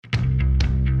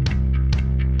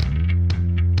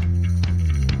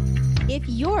If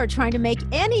you're trying to make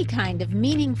any kind of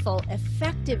meaningful,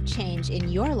 effective change in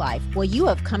your life, well, you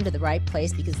have come to the right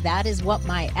place because that is what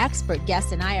my expert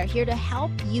guests and I are here to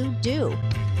help you do.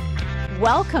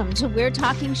 Welcome to We're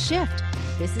Talking Shift.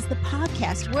 This is the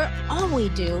podcast where all we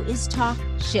do is talk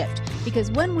shift.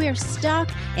 Because when we're stuck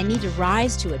and need to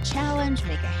rise to a challenge,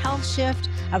 make a health shift,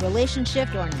 a relationship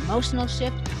shift, or an emotional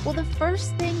shift, well, the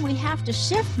first thing we have to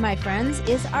shift, my friends,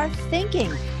 is our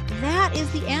thinking. That is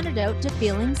the antidote to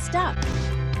feeling stuck.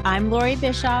 I'm Lori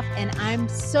Bischoff, and I'm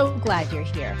so glad you're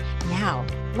here. Now,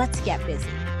 let's get busy.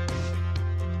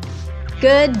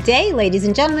 Good day, ladies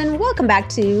and gentlemen. Welcome back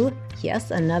to, yes,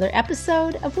 another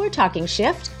episode of We're Talking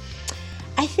Shift.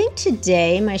 I think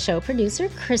today my show producer,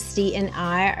 Christy, and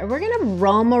we're going to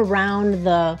roam around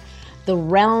the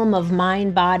realm of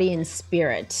mind, body, and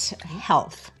spirit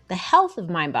health. The health of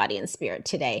mind, body, and spirit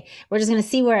today. We're just going to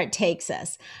see where it takes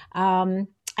us.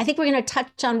 I think we're going to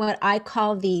touch on what I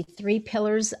call the 3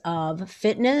 pillars of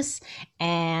fitness,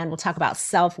 and we'll talk about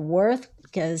self-worth,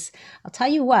 because I'll tell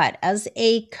you what, as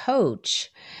a coach,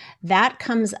 that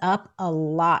comes up a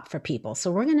lot for people.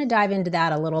 So we're going to dive into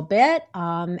that a little bit.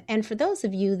 And for those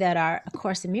of you that are A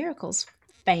Course in Miracles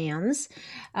fans,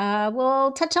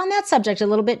 we'll touch on that subject a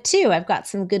little bit too. I've got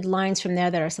some good lines from there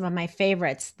that are some of my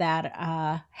favorites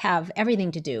that have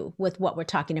everything to do with what we're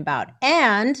talking about.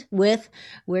 And with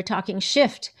We're Talking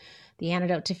Shift, the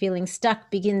antidote to feeling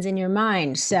stuck begins in your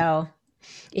mind. So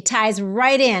it ties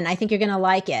right in. I think you're going to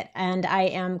like it. And I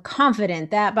am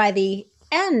confident that by the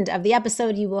end of the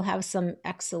episode, you will have some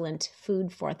excellent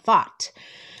food for thought.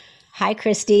 Hi,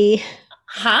 Christy.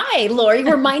 Hi, Lori.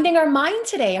 We're minding our mind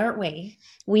today, aren't we?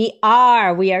 We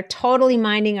are. We are totally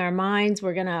minding our minds.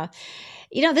 We're going to,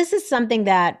 this is something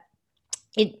that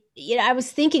I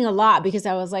was thinking a lot because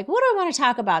I was like, what do I want to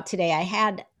talk about today? I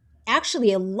had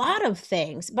actually a lot of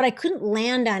things, but I couldn't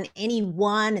land on any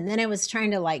one. And then I was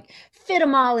trying to fit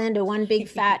them all into one big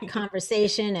fat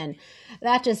conversation. And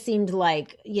that just seemed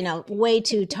like, way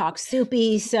too talk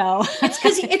soupy. So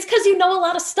it's because you know a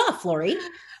lot of stuff, Lori.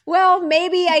 Well,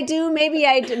 maybe I do. Maybe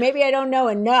I don't know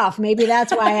enough. Maybe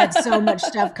that's why I had so much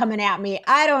stuff coming at me.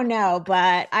 I don't know,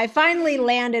 but I finally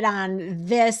landed on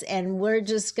this, and we're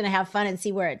just going to have fun and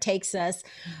see where it takes us.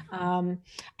 I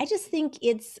just think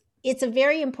it's a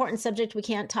very important subject we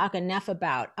can't talk enough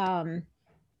about.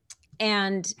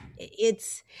 And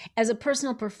it's, as a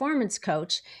personal performance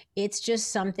coach, it's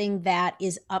just something that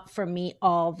is up for me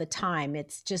all the time.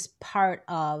 It's just part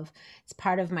of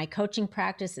my coaching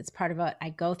practice. It's part of what I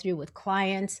go through with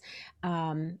clients.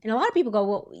 And a lot of people go,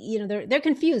 well, they're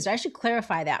confused. I should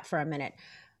clarify that for a minute.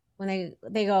 When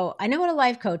they go, I know what a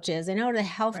life coach is, I know what a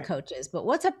health coach is, but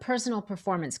what's a personal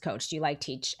performance coach? Do you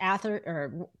teach athlete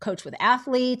or coach with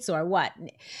athletes or what?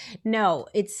 No,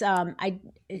 it's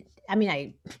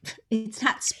it's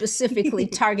not specifically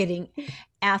targeting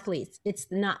athletes. It's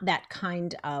not that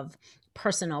kind of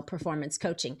personal performance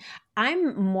coaching.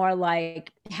 I'm more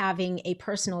like having a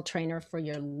personal trainer for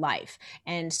your life.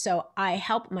 And so I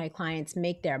help my clients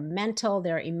make their mental,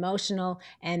 their emotional,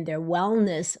 and their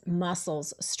wellness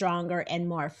muscles stronger and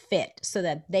more fit so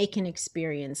that they can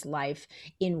experience life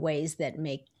in ways that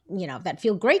make, that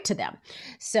feel great to them.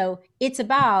 So it's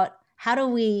about how do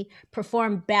we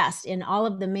perform best in all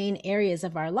of the main areas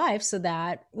of our life so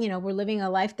that, we're living a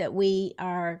life that we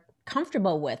are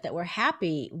comfortable with, that we're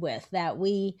happy with, that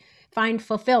we find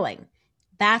fulfilling.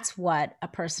 That's what a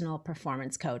personal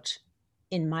performance coach,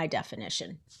 in my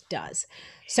definition, does.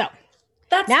 So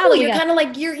that's cool. You're kind of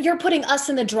like, you're putting us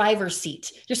in the driver's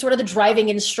seat. You're sort of the driving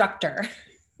instructor.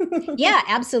 Yeah,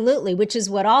 absolutely. Which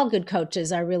is what all good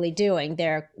coaches are really doing.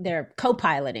 They're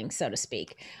co-piloting, so to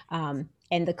speak.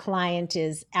 And the client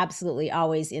is absolutely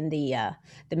always in the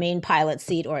main pilot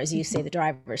seat, or as you say, the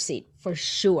driver's seat, for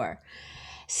sure.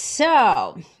 So,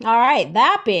 all right.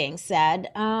 That being said,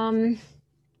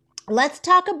 let's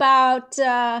talk about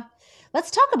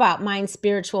mind,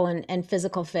 spiritual, and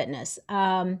physical fitness.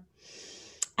 I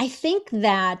think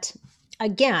that,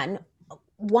 again,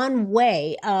 one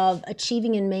way of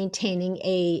achieving and maintaining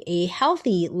a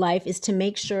healthy life is to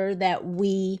make sure that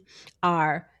we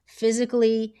are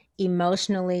physically,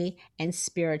 emotionally, and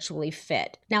spiritually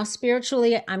fit. Now,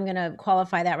 spiritually, I'm going to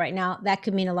qualify that right now. That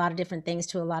could mean a lot of different things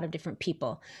to a lot of different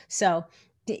people. So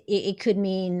it could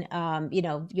mean,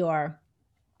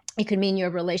 it could mean your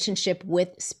relationship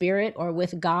with spirit or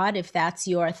with God, if that's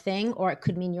your thing, or it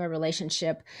could mean your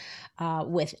relationship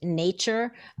with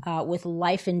nature, with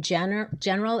life in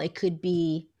general. It could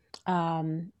be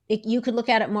you could look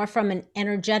at it more from an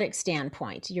energetic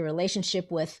standpoint, your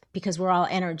relationship with, because we're all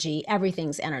energy,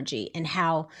 everything's energy, and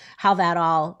how that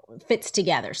all fits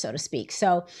together, so to speak.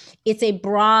 So it's a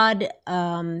broad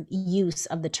use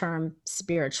of the term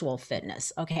spiritual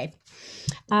fitness. Okay.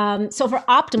 So for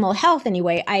optimal health,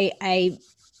 anyway,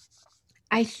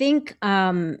 I think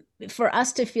for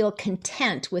us to feel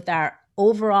content with our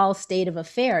overall state of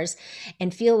affairs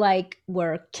and feel like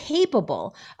we're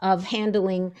capable of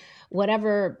handling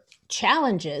whatever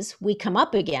challenges we come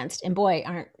up against, and boy,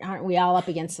 aren't we all up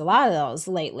against a lot of those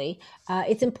lately,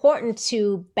 it's important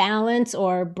to balance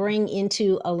or bring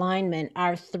into alignment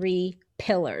our three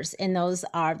pillars. And those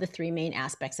are the three main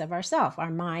aspects of ourself: our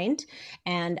mind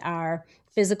and our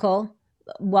physical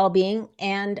well-being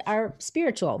and our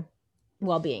spiritual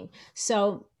well-being.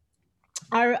 So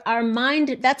our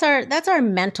mind, that's our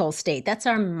mental state, that's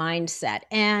our mindset,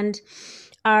 and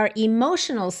our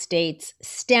emotional states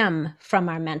stem from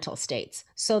our mental states.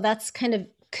 So that's kind of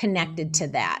connected to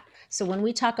that. So when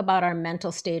we talk about our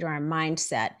mental state or our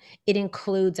mindset, it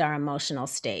includes our emotional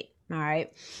state. All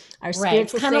right. Our right.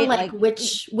 It's kind of like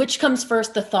which comes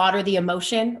first, the thought or the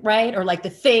emotion, right? Or like the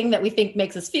thing that we think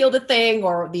makes us feel the thing,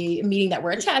 or the meaning that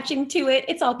we're attaching to it.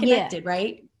 It's all connected,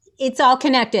 right? It's all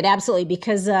connected, absolutely,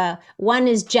 because one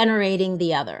is generating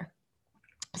the other.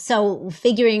 So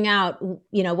figuring out,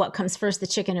 what comes first, the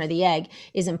chicken or the egg,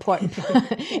 is important,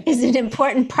 is an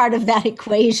important part of that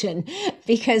equation.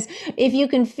 Because if you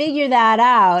can figure that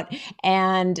out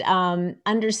and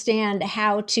understand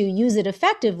how to use it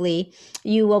effectively,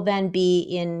 you will then be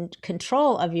in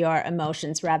control of your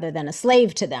emotions rather than a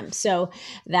slave to them. So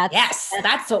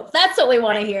that's what we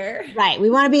want to hear. Right.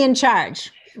 We want to be in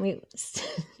charge.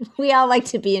 We all like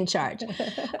to be in charge.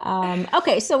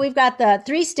 Okay, so we've got the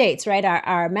three states, right?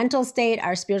 Our mental state,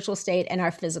 our spiritual state, and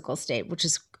our physical state, which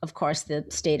is, of course, the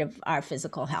state of our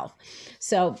physical health.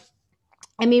 So,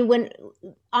 I mean,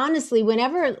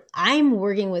 whenever I'm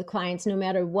working with clients, no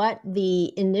matter what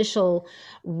the initial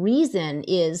reason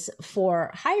is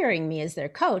for hiring me as their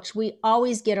coach, we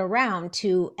always get around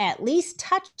to at least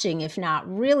touching, if not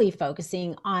really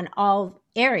focusing on all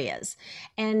areas.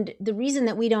 And the reason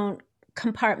that we don't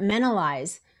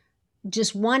compartmentalize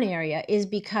just one area is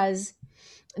because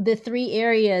the three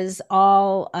areas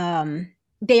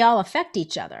they all affect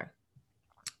each other.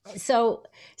 So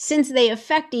since they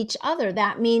affect each other,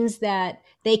 that means that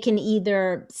they can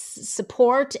either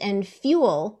support and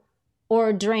fuel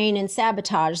or drain and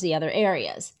sabotage the other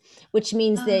areas, which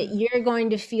means that you're going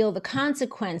to feel the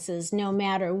consequences no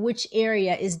matter which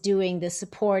area is doing the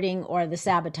supporting or the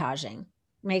sabotaging.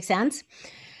 Make sense?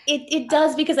 It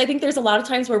does, because I think there's a lot of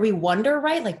times where we wonder,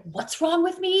 right? Like, what's wrong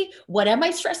with me? What am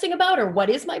I stressing about? Or what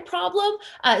is my problem?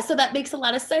 So that makes a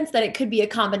lot of sense that it could be a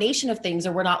combination of things,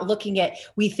 or we're not looking at,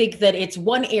 we think that it's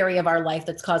one area of our life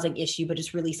that's causing issue, but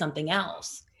it's really something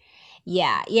else.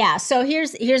 Yeah. So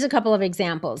here's a couple of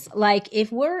examples. Like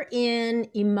if we're in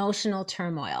emotional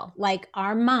turmoil, like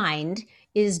our mind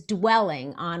is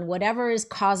dwelling on whatever is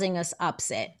causing us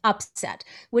upset,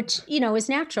 which, is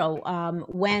natural.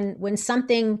 When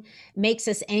something makes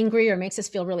us angry or makes us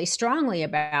feel really strongly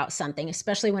about something,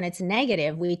 especially when it's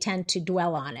negative, we tend to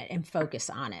dwell on it and focus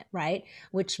on it, right?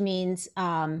 Which means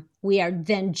we are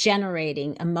then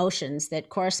generating emotions that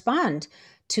correspond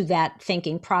to that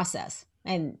thinking process.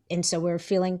 And so we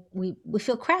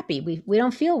feel crappy. We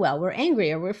don't feel well. We're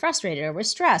angry, or we're frustrated, or we're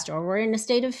stressed, or we're in a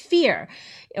state of fear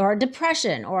or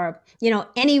depression, or,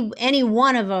 any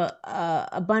one of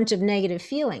a bunch of negative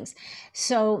feelings.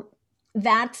 So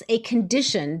that's a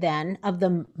condition then of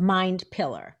the mind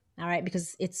pillar. All right.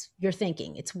 Because it's your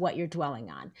thinking, it's what you're dwelling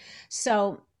on.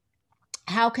 So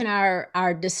how can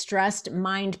our distressed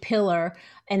mind pillar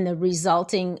and the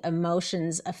resulting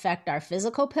emotions affect our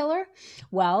physical pillar?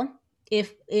 Well,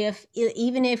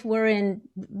 even if we're in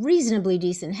reasonably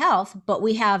decent health, but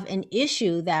we have an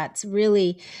issue that's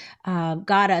really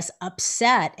got us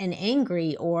upset and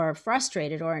angry or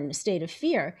frustrated or in a state of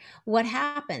fear, what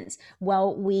happens?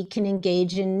 Well, we can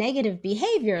engage in negative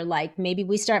behavior, like maybe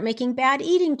we start making bad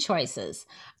eating choices.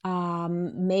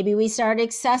 Maybe we start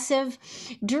excessive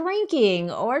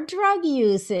drinking or drug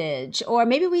usage, or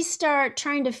maybe we start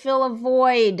trying to fill a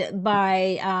void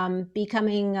by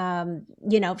becoming,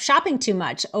 shopping too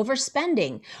much,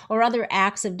 overspending, or other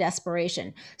acts of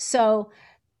desperation. So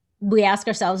we ask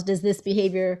ourselves, does this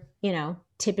behavior,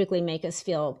 typically make us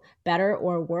feel better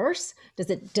or worse?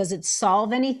 Does it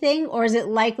solve anything, or is it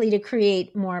likely to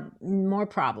create more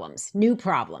problems, new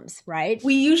problems, right?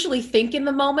 We usually think in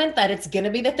the moment that it's going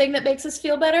to be the thing that makes us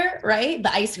feel better, right?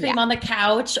 The ice cream on the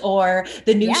couch or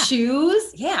the new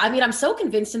shoes. Yeah. I mean, I'm so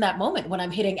convinced in that moment when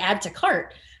I'm hitting add to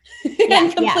cart. and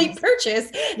Yeah. complete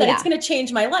purchase that it's Yeah. going to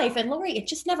change my life. And Lori, it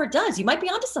just never does. You might be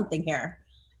onto something here.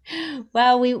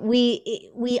 Well,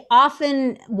 we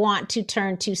often want to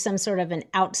turn to some sort of an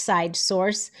outside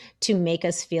source to make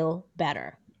us feel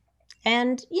better.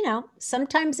 And,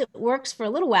 sometimes it works for a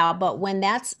little while, but when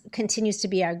that continues to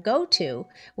be our go-to,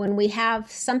 when we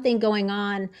have something going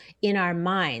on in our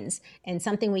minds and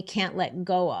something we can't let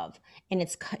go of, and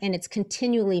it's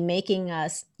continually making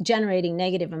us generating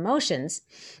negative emotions,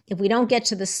 if we don't get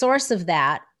to the source of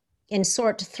that and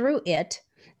sort through it,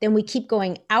 then we keep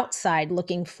going outside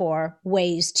looking for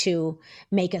ways to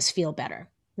make us feel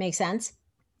better. Make sense?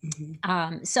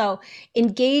 So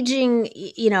engaging,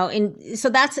 so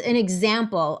that's an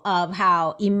example of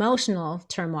how emotional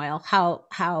turmoil,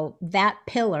 how that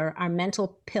pillar, our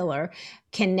mental pillar,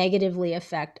 can negatively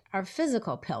affect our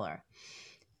physical pillar.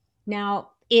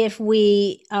 Now, if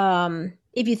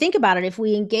you think about it, if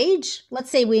we engage,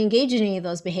 let's say we engage in any of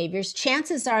those behaviors,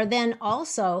 chances are then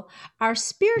also our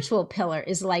spiritual pillar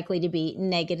is likely to be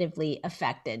negatively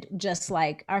affected, just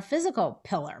like our physical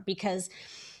pillar, because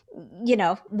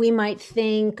we might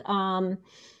think,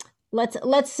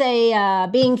 let's say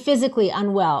being physically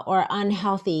unwell or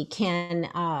unhealthy can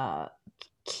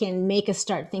make us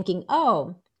start thinking,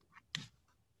 oh,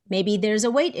 maybe there's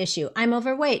a weight issue. I'm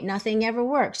overweight. Nothing ever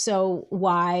works. So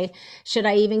why should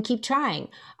I even keep trying?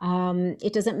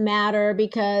 It doesn't matter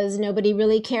because nobody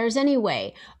really cares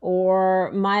anyway. Or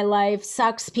my life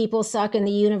sucks. People suck and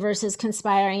the universe is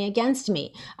conspiring against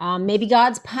me. Maybe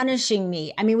God's punishing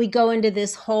me. I mean, we go into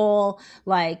this whole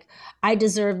like, I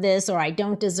deserve this or I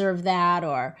don't deserve that,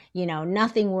 or,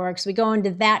 nothing works. We go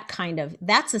into that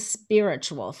that's a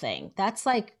spiritual thing. That's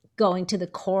like going to the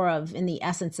core of, in the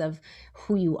essence of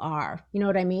who you are. You know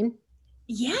what I mean?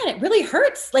 Yeah, it really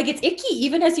hurts. Like it's icky,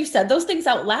 even as you said those things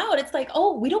out loud. It's like,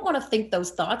 oh, we don't want to think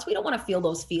those thoughts. We don't want to feel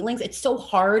those feelings. It's so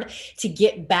hard to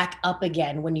get back up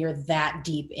again when you're that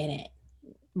deep in it.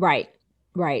 Right.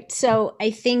 Right. So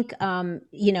I think,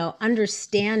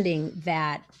 understanding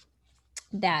that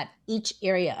each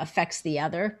area affects the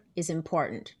other is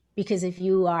important, because if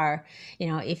you are,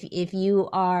 if you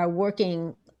are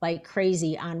working like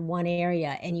crazy on one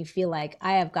area and you feel like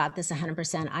I have got this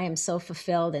 100%, I am so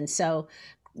fulfilled and so,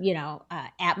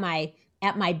 at my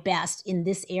best in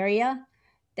this area,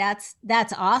 that's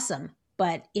awesome.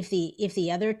 But if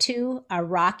the other two are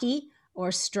rocky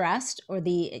or stressed, or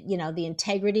the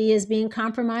integrity is being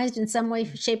compromised in some way,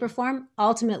 shape, or form,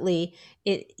 ultimately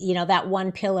that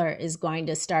one pillar is going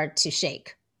to start to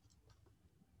shake.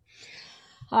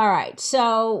 All right,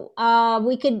 so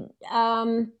we can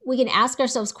ask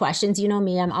ourselves questions. You know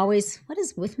me, I'm always, what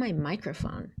is with my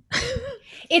microphone?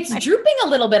 It's drooping a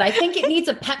little bit. I think it needs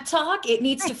a pep talk. It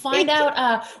needs to find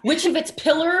out which of its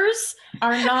pillars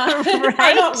are not Right?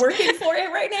 are not working for it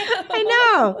right now.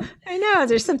 I know. Is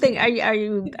there something? Are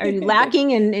you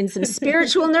lacking in some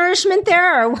spiritual nourishment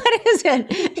there, or what is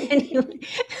it?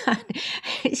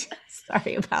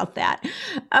 Sorry about that.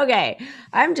 Okay,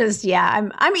 I'm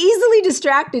easily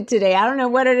distracted today. I don't know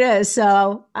what it is,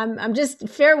 so I'm just,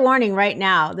 fair warning right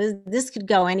now. This could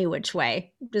go any which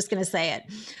way. I'm just gonna say it.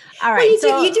 All right.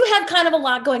 Well, you do have kind of a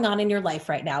lot going on in your life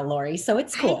right now, Lori. So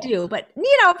it's cool. I do, but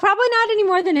probably not any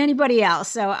more than anybody else.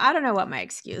 So I don't know what my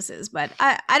excuse is, but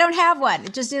I don't have one.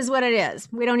 It just is what it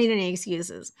is. We don't need any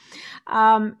excuses.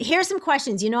 Here's some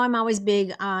questions. I'm always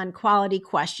big on quality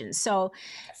questions. So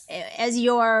as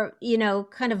you're,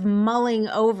 kind of mulling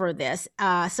over this,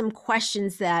 some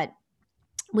questions that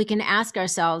we can ask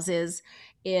ourselves is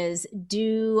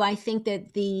do I think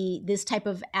that this type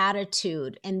of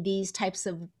attitude and these types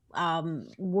of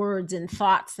words and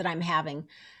thoughts that I'm having,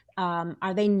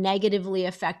 are they negatively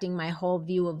affecting my whole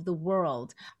view of the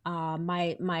world,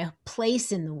 my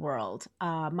place in the world,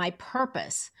 my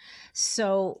purpose?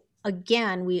 So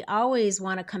again, we always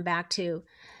want to come back to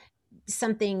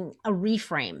a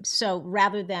reframe. So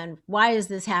rather than why is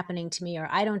this happening to me, or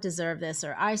I don't deserve this,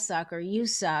 or I suck, or you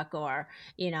suck, or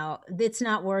it's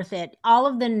not worth it, all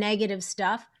of the negative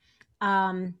stuff,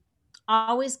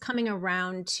 always coming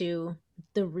around to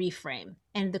the reframe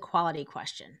and the quality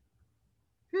question.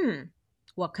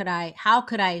 How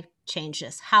could I change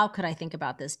this? How could I think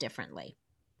about this differently?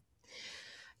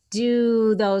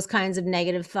 Do those kinds of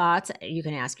negative thoughts, you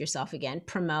can ask yourself again,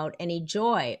 promote any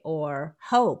joy or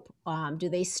hope? Do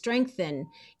they strengthen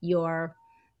your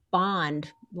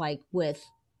bond, like with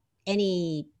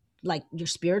like your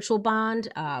spiritual bond,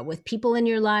 with people in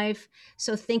your life?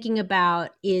 So thinking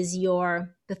about,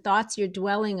 the thoughts you're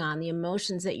dwelling on, the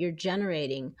emotions that you're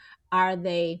generating, are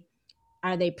they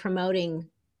promoting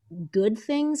good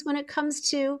things when it comes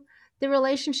to the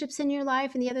relationships in your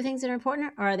life and the other things that are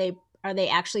important, or Are they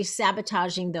actually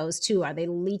sabotaging those too? Are they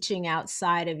leaching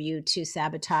outside of you to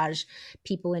sabotage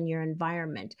people in your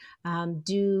environment?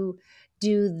 Do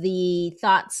the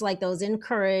thoughts like those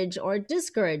encourage or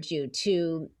discourage you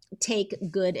to take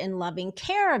good and loving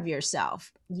care of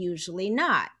yourself? Usually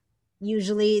not.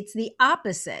 Usually it's the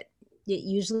opposite. It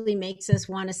usually makes us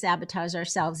want to sabotage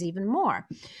ourselves even more.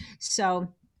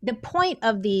 So the point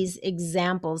of these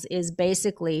examples is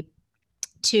basically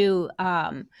to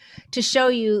show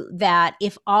you that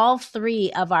if all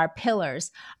three of our pillars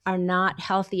are not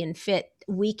healthy and fit,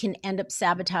 we can end up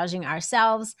sabotaging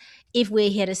ourselves if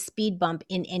we hit a speed bump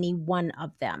in any one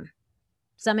of them.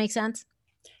 Does that make sense?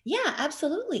 Yeah,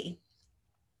 absolutely.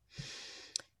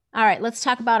 All right, let's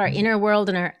talk about our inner world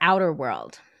and our outer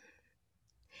world.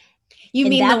 You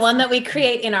mean the one that we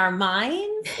create in our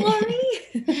minds, Lori?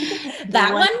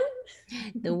 That one?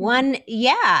 The one,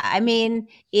 yeah. I mean,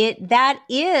 that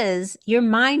is, your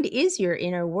mind is your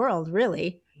inner world,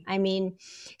 really. I mean,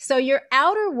 so your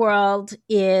outer world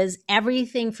is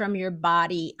everything from your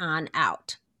body on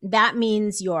out. That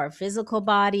means your physical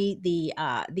body,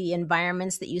 the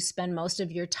environments that you spend most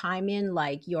of your time in,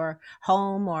 like your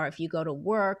home or if you go to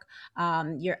work.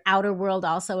 Your outer world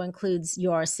also includes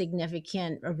your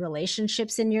significant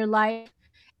relationships in your life.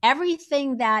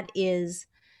 Everything that is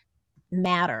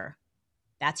matter.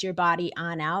 That's your body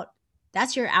on out.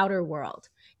 That's your outer world.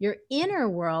 Your inner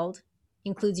world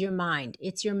includes your mind.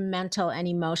 It's your mental and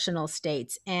emotional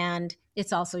states, and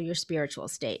it's also your spiritual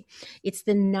state. It's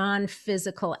the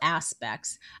non-physical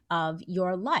aspects of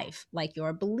your life, like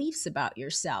your beliefs about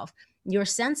yourself, your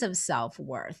sense of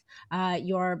self-worth,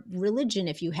 your religion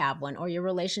if you have one, or your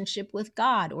relationship with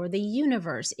God or the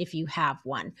universe if you have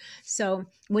one. So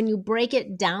when you break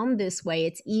it down this way,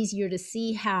 it's easier to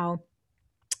see how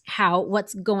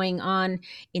what's going on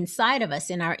inside of us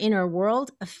in our inner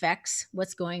world affects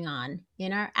what's going on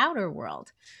in our outer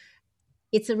world.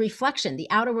 It's a reflection. The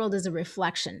outer world is a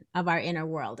reflection of our inner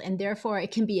world, and therefore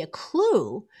it can be a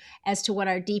clue as to what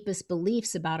our deepest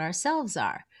beliefs about ourselves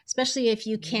are, especially if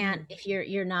you can't, if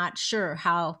you're not sure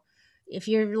how, if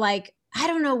you're like, I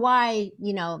don't know why,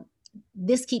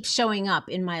 this keeps showing up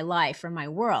in my life or my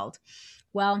world.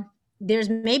 Well, there's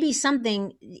maybe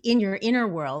something in your inner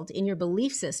world, in your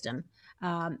belief system,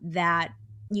 that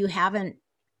you haven't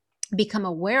become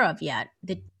aware of yet,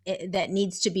 that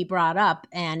needs to be brought up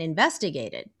and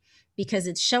investigated, because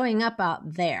it's showing up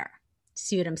out there.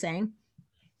 See what I'm saying?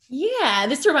 Yeah,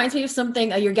 this reminds me of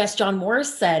something your guest John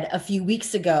Morris said a few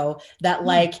weeks ago, that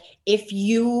like if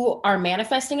you are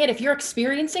manifesting it, if you're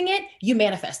experiencing it, you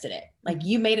manifested it. Like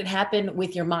you made it happen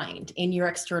with your mind in your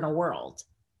external world.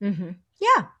 Mm-hmm.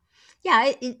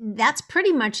 Yeah, that's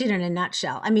pretty much it in a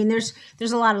nutshell. I mean, there's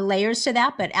a lot of layers to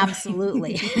that, but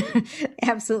absolutely.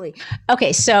 Absolutely.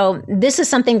 Okay, so this is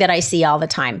something that I see all the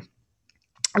time.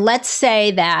 Let's say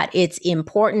that it's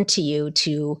important to you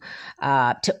to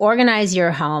organize your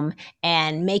home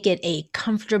and make it a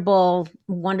comfortable,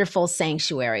 wonderful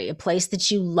sanctuary, a place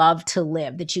that you love to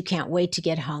live, that you can't wait to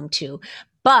get home to.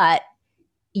 But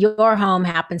your home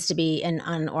happens to be an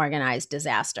unorganized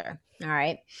disaster. All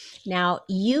right. Now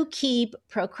you keep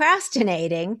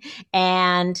procrastinating,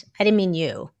 and I didn't mean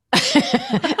you. I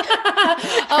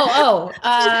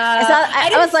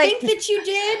didn't think that you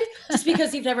did, just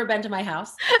because you've never been to my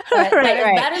house. But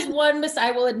right. That is one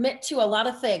I will admit to a lot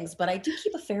of things, but I do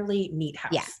keep a fairly neat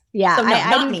house. Yeah. So no,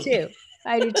 I do too.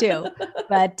 I do too.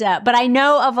 But I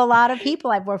know of a lot of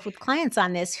people, I've worked with clients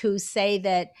on this, who say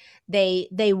that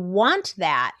they want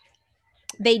that.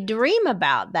 They dream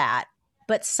about that,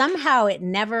 but somehow it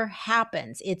never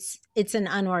happens. It's an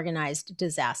unorganized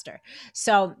disaster.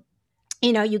 So,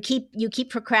 you keep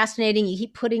procrastinating, you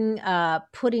keep putting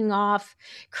off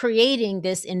creating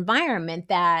this environment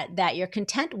that you're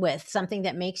content with, something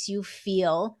that makes you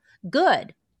feel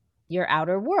good, your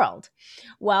outer world.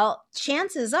 Well,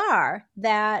 chances are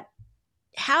that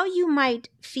how you might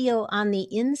feel on the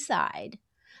inside,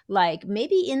 like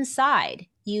maybe inside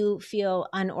you feel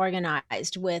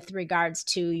unorganized with regards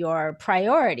to your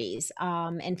priorities,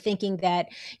 and thinking that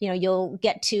you'll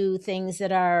get to things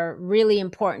that are really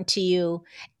important to you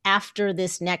after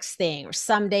this next thing or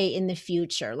someday in the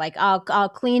future. Like I'll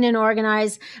clean and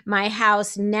organize my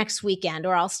house next weekend,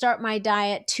 or I'll start my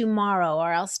diet tomorrow,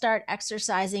 or I'll start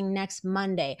exercising next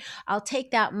Monday. I'll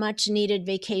take that much needed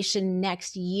vacation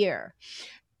next year.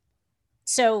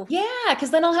 So Yeah,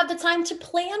 because then I'll have the time to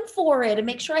plan for it and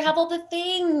make sure I have all the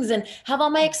things and have all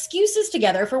my excuses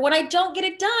together for when I don't get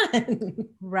it done.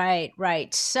 right,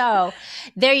 right. So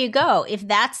there you go. If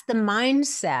that's the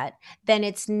mindset, then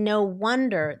it's no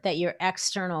wonder that your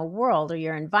external world or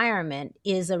your environment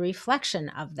is a reflection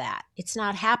of that. It's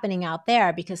not happening out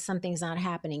there because something's not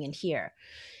happening in here.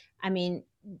 I mean,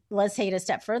 let's take it a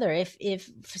step further.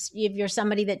 If you're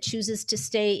somebody that chooses to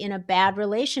stay in a bad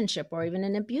relationship or even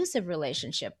an abusive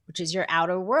relationship, which is your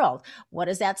outer world, what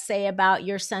does that say about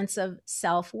your sense of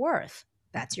self-worth?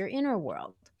 That's your inner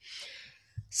world.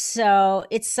 So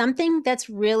it's something that's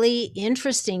really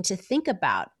interesting to think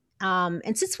about.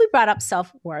 And since we brought up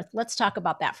self-worth, let's talk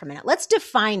about that for a minute. Let's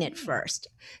define it first.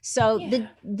 So Yeah.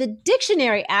 the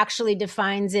dictionary actually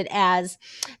defines it as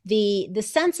the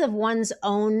sense of one's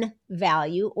own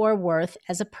value or worth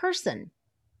as a person.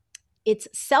 It's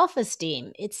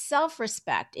self-esteem, it's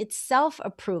self-respect, it's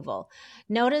self-approval.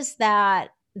 Notice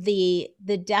that the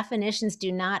definitions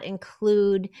do not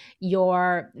include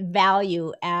your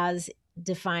value as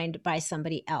defined by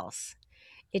somebody else.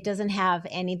 It doesn't have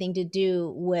anything to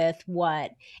do with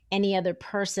what any other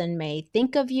person may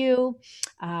think of you,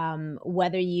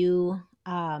 whether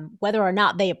or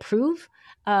not they approve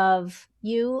of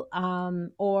you,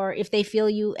 or if they feel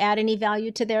you add any value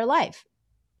to their life.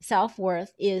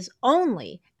 Self-worth is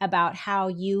only about how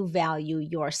you value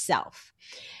yourself.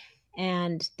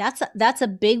 And that's a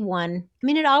big one. I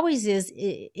mean, it always is.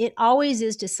 It always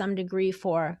is to some degree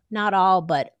for not all,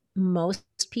 but most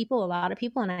people, a lot of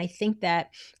people. And I think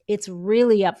that it's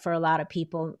really up for a lot of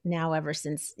people now, ever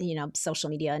since, social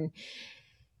media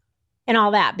and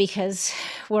all that, because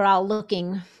we're all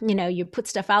looking, you put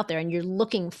stuff out there and you're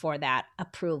looking for that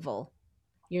approval.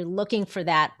 You're looking for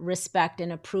that respect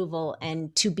and approval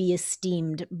and to be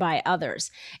esteemed by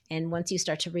others. And once you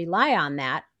start to rely on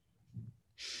that,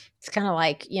 it's kind of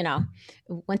like,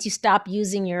 once you stop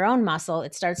using your own muscle,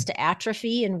 it starts to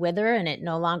atrophy and wither, and it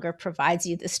no longer provides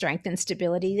you the strength and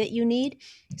stability that you need.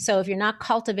 So if you're not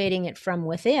cultivating it from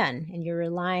within and you're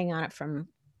relying on it from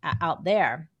out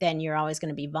there, then you're always going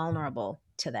to be vulnerable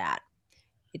to that.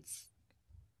 It's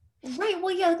Right.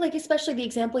 Well, yeah, like especially the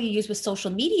example you use with social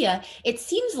media, it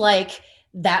seems like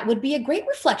that would be a great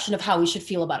reflection of how we should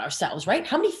feel about ourselves, right?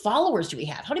 How many followers do we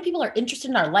have? How many people are interested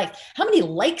in our life? How many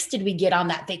likes did we get on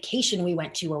that vacation we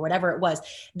went to or whatever it was?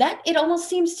 That it almost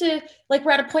seems to like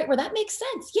we're at a point where that makes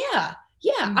sense. Yeah.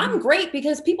 Yeah, I'm mm-hmm. great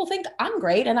because people think I'm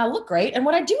great and I look great and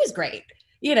what I do is great.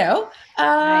 You know,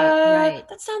 Right, right.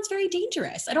 that sounds very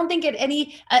dangerous. I don't think at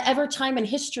any ever time in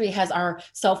history has our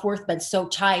self-worth been so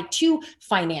tied to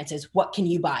finances. What can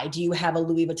you buy? Do you have a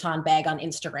Louis Vuitton bag on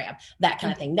Instagram? That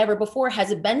kind of thing. Never before has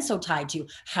it been so tied to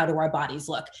how do our bodies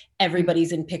look?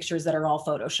 Everybody's in pictures that are all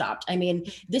photoshopped. I mean,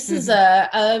 this is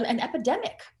an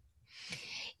epidemic.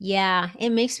 Yeah,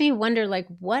 it makes me wonder, like,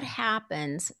 what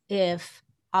happens if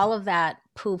all of that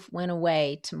poof went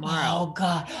away tomorrow? Oh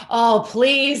God. Oh,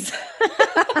 please.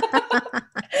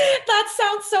 That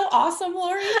sounds so awesome,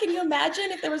 Lori. Can you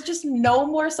imagine if there was just no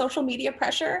more social media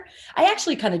pressure? I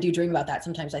actually kind of do dream about that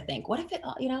sometimes. I think, what if it,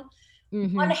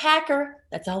 one hacker,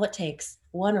 that's all it takes.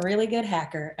 One really good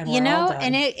hacker, and we're all done.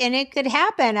 and it could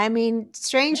happen. I mean,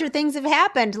 stranger things have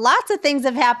happened. Lots of things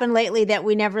have happened lately that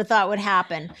we never thought would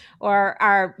happen, or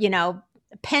are,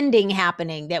 pending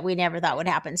happening that we never thought would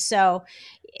happen. So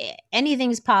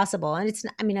anything's possible. And it's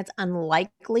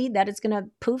unlikely that it's going to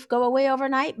poof go away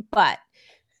overnight, but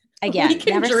again, we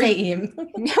can dream.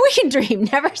 We can dream.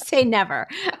 Never say never.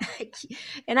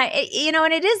 And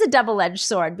and it is a double-edged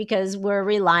sword because we're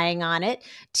relying on it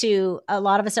a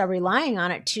lot of us are relying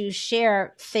on it to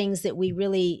share things that we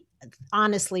really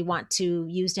honestly want to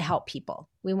use to help people.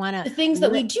 We want to the things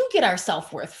that we do get our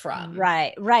self-worth from.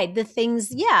 Right. The things,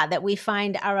 that we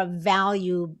find are of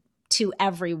value to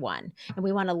everyone, and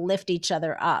we want to lift each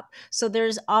other up. So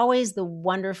there's always the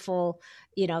wonderful,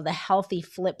 the healthy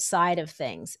flip side of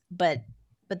things, but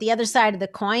the other side of the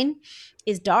coin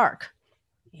is dark.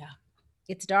 Yeah.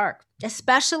 It's dark,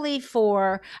 especially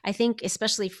for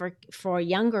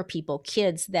younger people,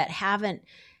 kids that haven't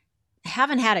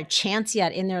had a chance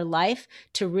yet in their life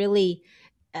to really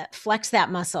flex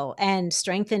that muscle and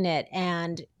strengthen it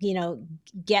and,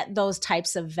 get those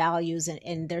types of values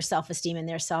and their self-esteem and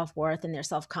their self-worth and their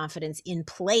self-confidence in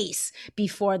place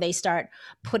before they start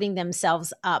putting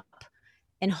themselves up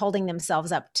and holding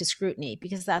themselves up to scrutiny,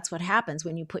 because that's what happens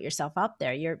when you put yourself up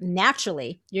there. You're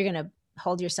going to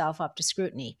hold yourself up to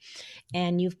scrutiny,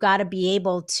 and you've got to be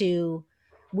able to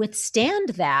withstand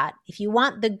that. If you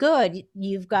want the good,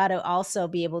 you've got to also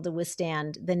be able to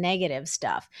withstand the negative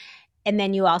stuff. And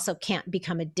then you also can't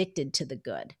become addicted to the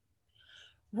good.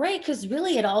 Right, because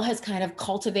really it all has kind of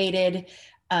cultivated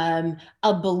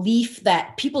a belief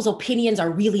that people's opinions are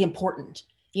really important.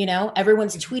 You know,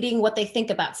 everyone's tweeting what they think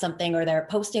about something or they're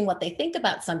posting what they think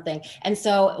about something. And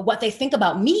so what they think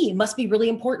about me must be really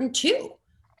important too.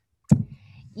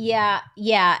 Yeah,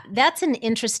 that's an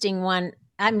interesting one.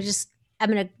 I'm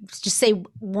going to just say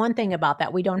one thing about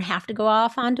that. We don't have to go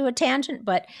off onto a tangent,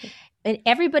 but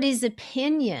everybody's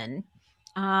opinion,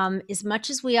 as much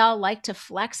as we all like to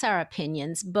flex our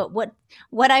opinions, but what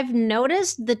I've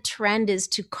noticed the trend is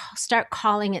to start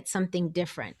calling it something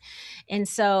different. And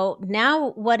so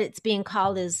now what it's being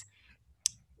called is,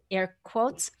 air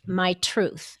quotes, my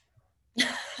truth. So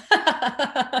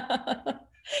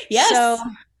Yes.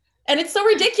 And it's so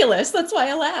ridiculous. That's why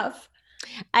I laugh.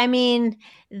 I mean,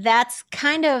 that's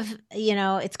kind of,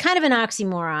 it's kind of an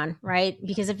oxymoron, right?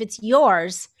 Because if it's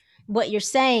yours, what you're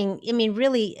saying, I mean,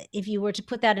 really, if you were to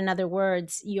put that in other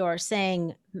words, you're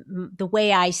saying the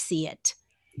way I see it,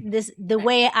 the Right.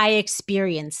 way I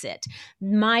experience it,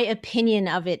 my opinion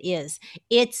of it is,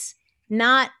 it's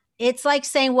not, it's like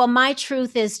saying, well, my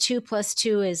truth is 2 +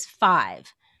 2 is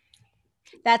 5.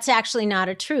 That's actually not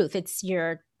a truth. It's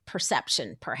your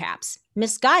perception, perhaps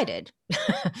misguided,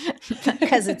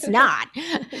 because it's not.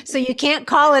 So you can't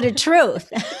call it a truth.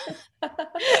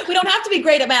 We don't have to be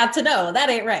great at math to know that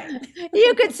ain't right.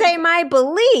 You could say my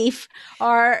belief,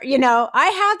 or, I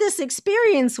had this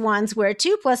experience once where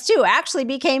 2 + 2 actually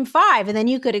became 5. And then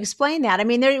you could explain that. I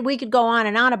mean, we could go on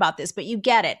and on about this, but you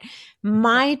get it. Yeah.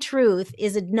 My truth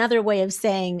is another way of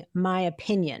saying my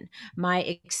opinion, my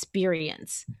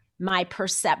experience, my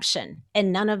perception.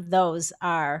 And none of those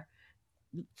are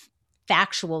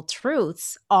factual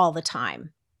truths all the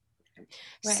time.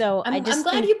 Right. So I I'm just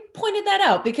glad think, you pointed that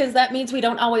out because that means we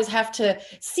don't always have to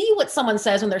see what someone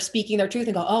says when they're speaking their truth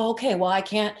and go, oh, okay, well, I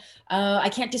can't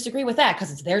disagree with that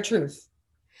because it's their truth.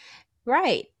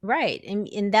 right.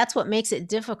 And that's what makes it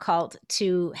difficult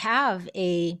to have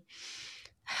a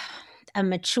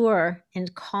mature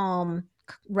and calm,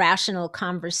 rational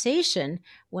conversation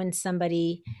when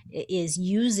somebody is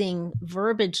using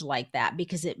verbiage like that,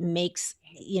 because it makes,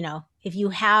 if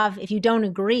you don't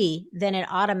agree, then it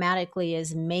automatically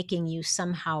is making you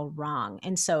somehow wrong.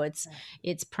 And so Right.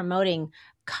 it's promoting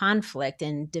conflict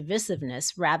and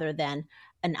divisiveness rather than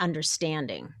an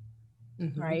understanding,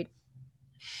 Mhm. right?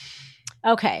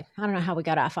 Okay, I don't know how we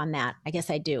got off on that. I guess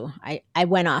I do. I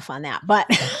went off on that, but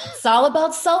It's all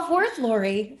about self-worth,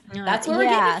 Lori. That's where we're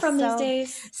getting it yeah. from these So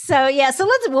days. so yeah. So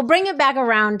we'll bring it back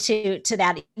around to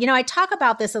that. I talk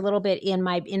about this a little bit in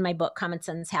my book, Common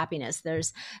Sense Happiness.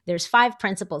 There's 5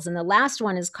 principles, and the last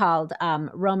one is called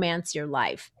Romance Your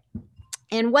Life.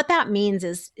 And what that means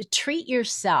is treat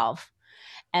yourself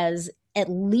as at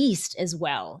least as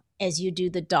well as you do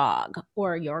the dog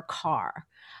or your car.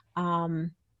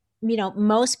 Um,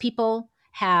 most people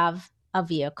have a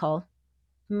vehicle.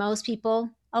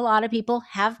 A lot of people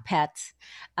have pets.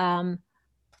 Um,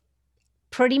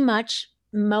 Pretty much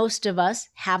most of us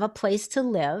have a place to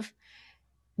live.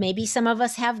 Maybe some of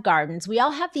us have gardens. We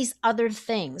all have these other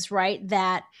things, right,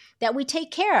 that we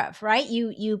take care of, right?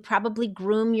 You probably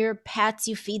groom your pets,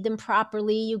 you feed them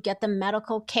properly, you get them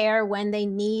medical care when they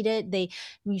need it.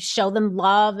 You show them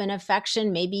love and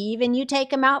affection. Maybe even you take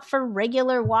them out for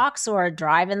regular walks or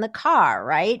drive in the car,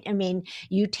 right? I mean,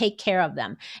 you take care of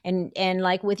them. And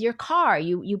like with your car,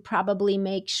 you probably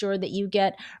make sure that you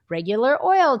get regular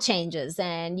oil changes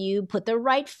and you put the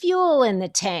right fuel in the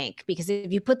tank, because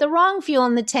if you put the wrong fuel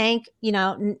in the tank,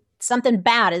 something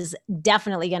bad is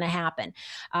definitely going to happen.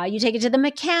 You take it to the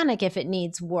mechanic if it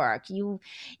needs work. You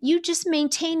just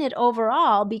maintain it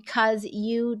overall because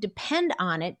you depend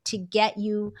on it to get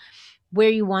you where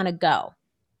you want to go.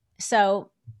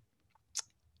 So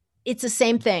it's the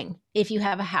same thing if you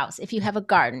have a house, if you have a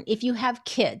garden, if you have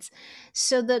kids.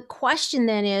 So the question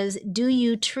then is, do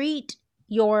you treat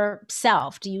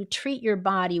yourself, do you treat your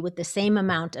body with the same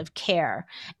amount of care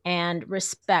and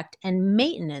respect and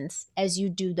maintenance as you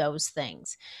do those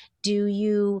things? Do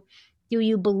you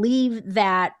believe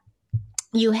that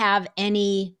you have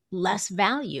any less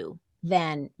value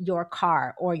than your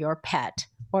car or your pet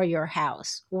or your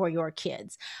house or your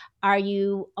kids? Are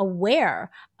you aware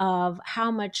of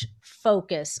how much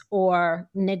focus or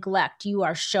neglect you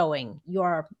are showing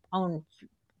your own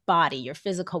body, your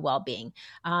physical well being?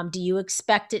 Do you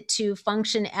expect it to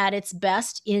function at its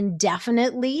best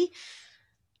indefinitely,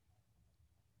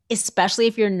 especially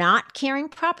if you're not caring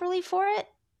properly for it?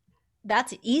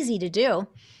 That's easy to do.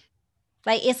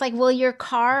 Like, it's like, will your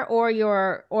car or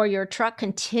your truck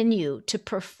continue to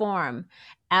perform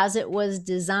as it was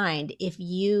designed if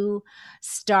you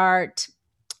start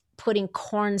putting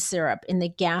corn syrup in the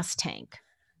gas tank?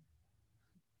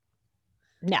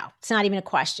 No, it's not even a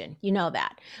question. You know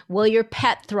that. Will your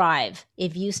pet thrive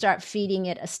if you start feeding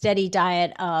it a steady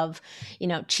diet of,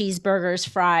 cheeseburgers,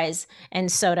 fries,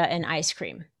 and soda and ice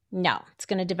cream? No, it's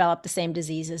going to develop the same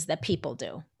diseases that people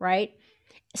do, right?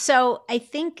 So I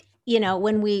think,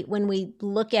 when we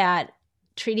look at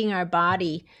treating our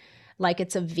body like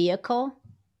it's a vehicle,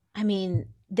 I mean,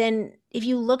 then if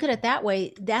you look at it that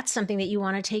way, that's something that you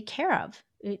want to take care of.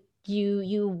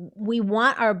 We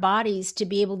want our bodies to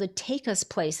be able to take us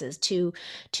places, to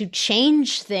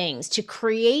change things, to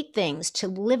create things, to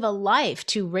live a life,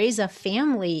 to raise a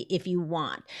family if you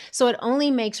want. So it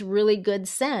only makes really good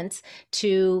sense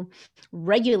to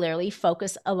regularly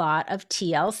focus a lot of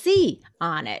TLC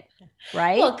on it,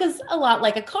 right? Well, because a lot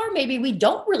like a car, maybe we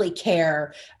don't really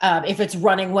care if it's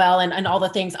running well and all the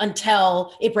things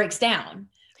until it breaks down,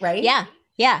 right? Yeah.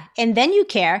 Yeah. And then you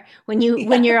care when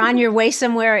you're on your way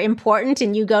somewhere important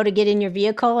and you go to get in your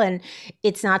vehicle and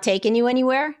it's not taking you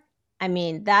anywhere. I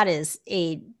mean, that is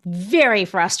a very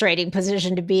frustrating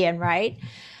position to be in, right?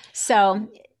 So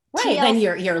right. Then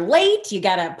you're late, you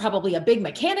got probably a big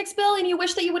mechanics bill and you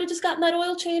wish that you would have just gotten that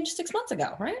oil change 6 months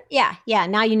ago, right? Yeah. Yeah.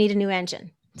 Now you need a new engine.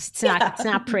 It's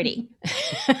not pretty.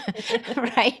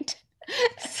 Right.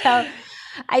 So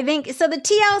I think so. The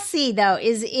TLC though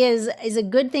is a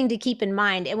good thing to keep in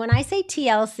mind. And when I say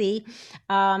TLC,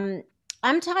 I'm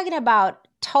talking about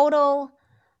total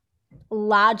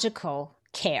logical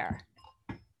care.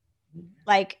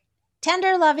 Like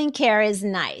tender loving care is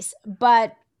nice,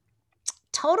 but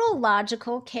total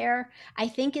logical care I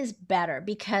think is better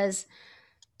because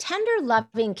tender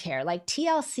loving care, like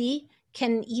TLC,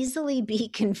 can easily be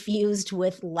confused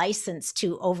with license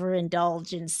to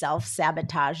overindulge in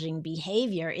self-sabotaging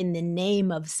behavior in the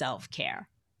name of self-care.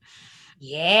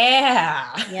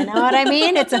 Yeah. You know what I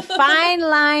mean? It's a fine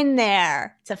line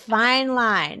there. It's a fine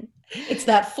line. It's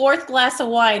that fourth glass of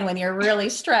wine when you're really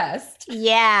stressed.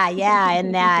 Yeah.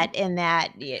 And that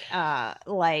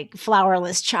like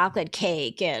flourless chocolate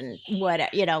cake and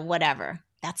whatever.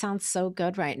 That sounds so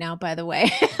good right now, by the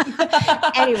way.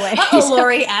 Anyway. Uh-oh,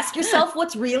 Lori, ask yourself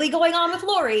what's really going on with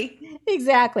Lori.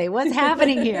 Exactly. What's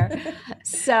happening here?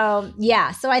 So,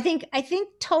 yeah. So I think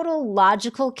total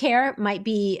logical care might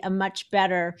be a much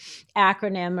better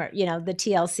acronym or, the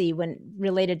TLC when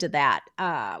related to that,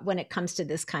 when it comes to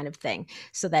this kind of thing,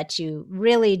 so that you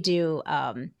really do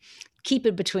keep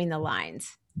it between the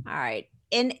lines. All right.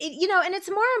 And it's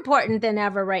more important than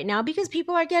ever right now because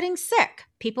people are getting sick.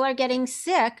 People are getting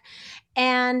sick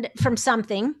and from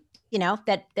something,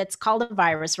 that's called a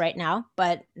virus right now,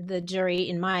 but the jury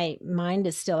in my mind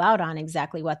is still out on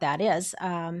exactly what that is,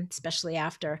 especially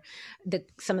after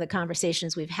some of the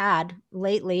conversations we've had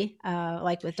lately,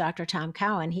 like with Dr. Tom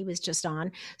Cowan, he was just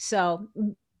on. So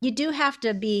you do have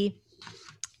to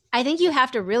I think you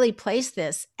have to really place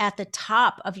this at the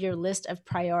top of your list of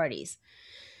priorities.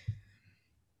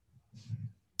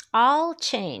 All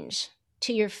change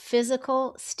to your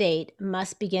physical state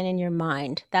must begin in your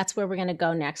mind. That's where we're going to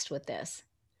go next with this.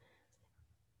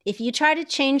 If you try to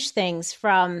change things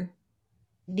from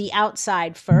the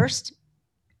outside first,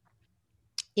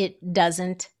 it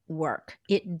doesn't work.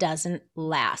 It doesn't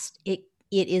last.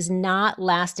 It is not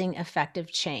lasting,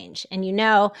 effective change. And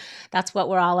that's what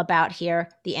we're all about here.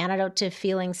 The antidote to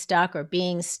feeling stuck or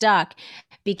being stuck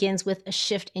begins with a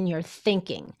shift in your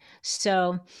thinking.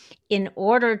 So in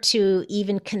order to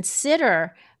even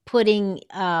consider putting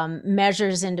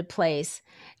measures into place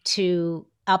to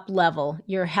up-level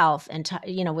your health and,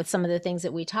 with some of the things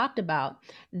that we talked about,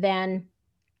 then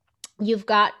you've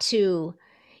got to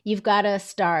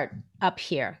start up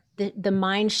here. The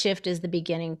mind shift is the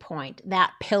beginning point.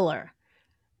 That pillar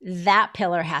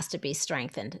has to be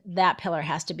strengthened. That pillar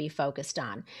has to be focused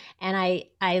on. And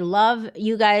I love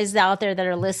you guys out there that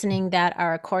are listening that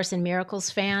are a Course in Miracles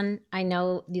fan. I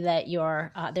know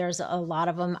that there's a lot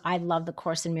of them. I love the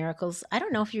Course in Miracles. I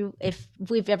don't know if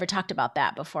we've ever talked about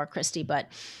that before, Christy, but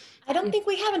I don't think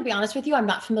we have, to be honest with you. I'm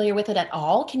not familiar with it at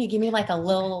all. Can you give me like a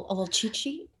little cheat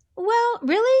sheet? Well,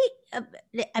 really,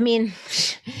 I mean,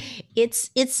 it's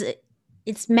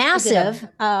massive.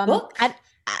 Book?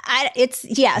 It's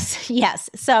yes.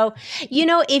 So,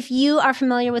 if you are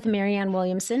familiar with Marianne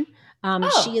Williamson, I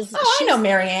know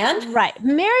Marianne. Right.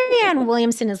 Marianne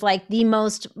Williamson is like the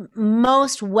most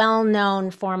well-known,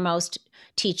 foremost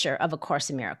teacher of A Course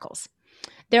in Miracles.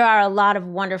 There are a lot of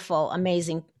wonderful,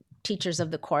 amazing teachers of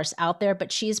the Course out there,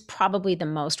 but she's probably the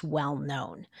most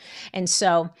well-known. And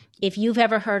so if you've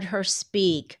ever heard her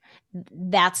speak,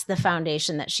 that's the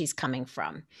foundation that she's coming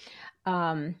from.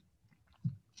 I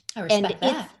respect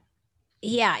that.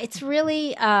 It's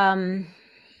really,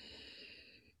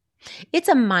 it's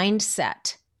a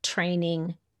mindset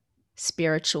training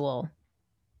spiritual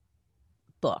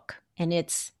book. And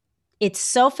it's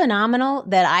so phenomenal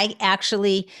that I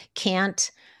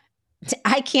can't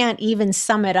even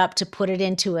sum it up to put it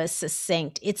into a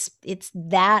succinct. It's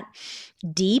that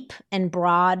deep and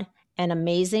broad and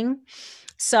amazing.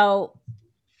 So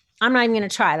I'm not even going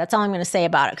to try. That's all I'm going to say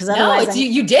about it. Because otherwise, no,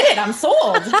 you did it. I'm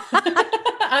sold.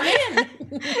 I'm in.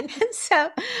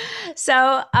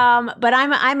 But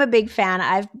I'm a big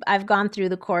fan. I've gone through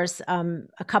the course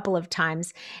a couple of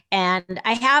times, and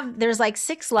there's like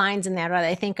 6 lines in there that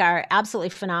I think are absolutely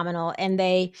phenomenal, and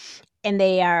they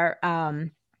are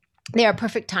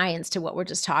perfect tie-ins to what we're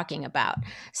just talking about.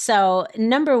 So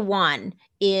number 1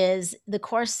 is the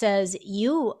course says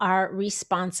you are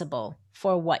responsible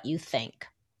for what you think.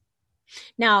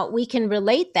 Now we can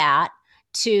relate that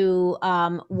to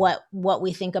what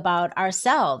we think about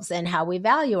ourselves and how we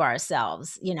value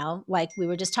ourselves, like we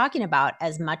were just talking about,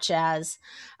 as much as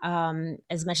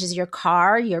your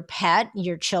car, your pet,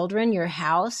 your children, your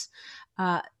house.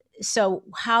 So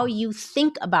how you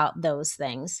think about those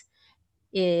things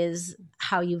is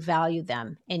how you value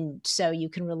them. And so you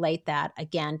can relate that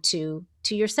again to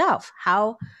yourself,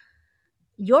 how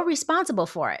you're responsible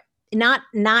for it, not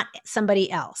somebody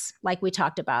else. Like we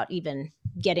talked about, even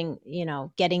getting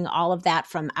all of that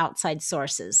from outside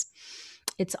sources.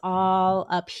 It's all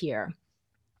up here.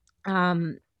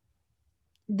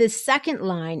 The second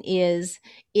line is,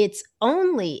 it's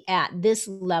only at this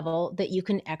level that you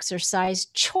can exercise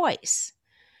choice,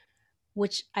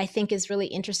 which I think is really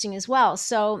interesting as well.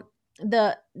 So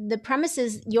the premise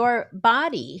is our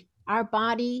body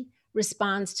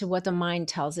responds to what the mind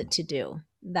tells it to do.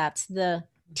 That's the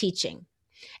teaching.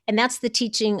 And that's the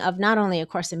teaching of not only A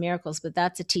Course in Miracles, but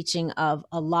that's a teaching of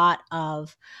a lot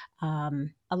of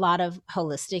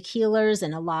holistic healers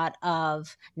and a lot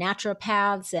of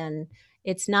naturopaths. And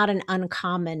it's not an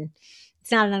uncommon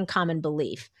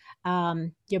belief.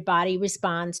 Your body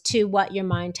responds to what your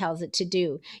mind tells it to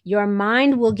do. Your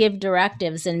mind will give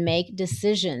directives and make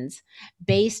decisions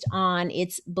based on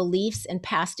its beliefs and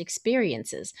past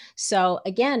experiences. So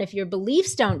again, if your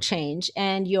beliefs don't change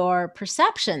and your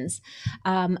perceptions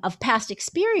of past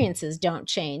experiences don't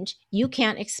change, you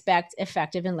can't expect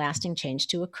effective and lasting change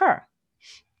to occur.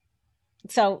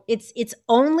 So it's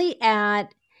only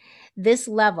at this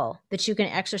level that you can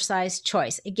exercise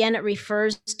choice. Again, it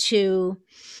refers to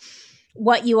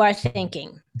what you are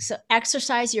thinking. So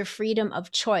exercise your freedom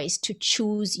of choice to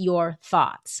choose your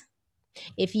thoughts.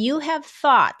 If you have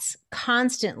thoughts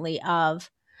constantly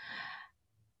of,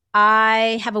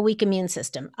 I have a weak immune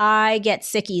system, I get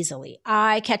sick easily,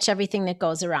 I catch everything that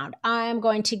goes around, I'm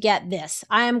going to get this,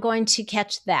 I am going to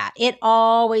catch that, it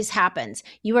always happens.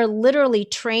 You are literally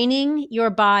training your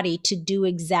body to do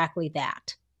exactly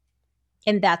that.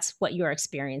 And that's what your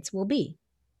experience will be.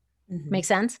 Mm-hmm. Make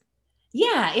sense?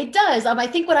 Yeah, it does. I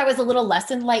think when I was a little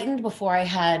less enlightened before I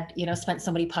had, spent so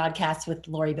many podcasts with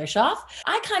Lori Bischoff,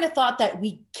 I kind of thought that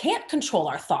we can't control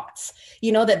our thoughts,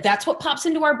 that's what pops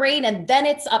into our brain. And then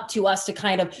it's up to us to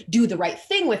kind of do the right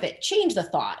thing with it, change the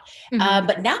thought. Mm-hmm.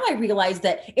 But now I realize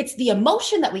that it's the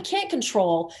emotion that we can't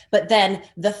control, but then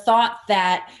the thought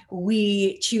that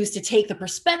we choose to take, the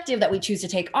perspective that we choose to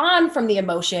take on from the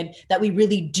emotion, that we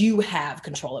really do have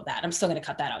control of that. I'm still going to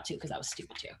cut that out too, because I was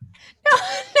stupid too. No.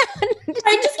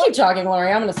 I just keep talking,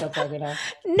 Lori. I'm going to stop talking now.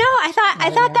 No, I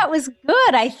thought that was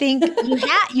good. I think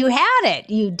you had it.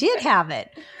 You did have it.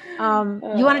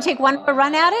 You want to take one more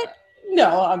run at it?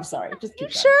 No, I'm sorry. Just keep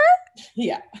sure?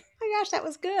 Yeah. Oh my gosh, that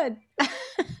was good.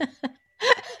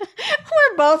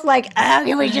 We're both like, oh,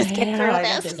 can we just get through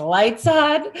this? There's lights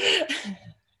on.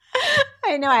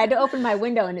 I know. I had to open my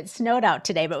window and it snowed out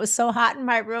today, but it was so hot in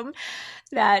my room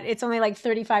that it's only like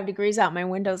 35 degrees out. My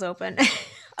window's open. Okay.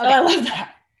 Oh, I love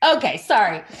that. Okay,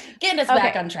 sorry. Getting us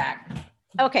back on track.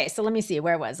 Okay, so let me see.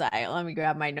 Where was I? Let me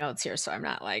grab my notes here so I'm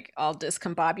not like all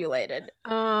discombobulated.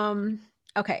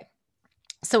 Okay.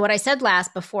 So what I said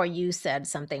last before you said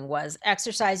something was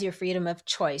exercise your freedom of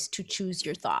choice to choose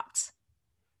your thoughts.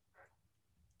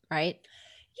 Right?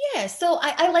 Yeah, so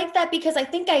I like that, because I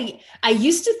think I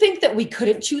used to think that we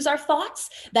couldn't choose our thoughts,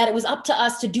 that it was up to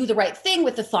us to do the right thing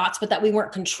with the thoughts, but that we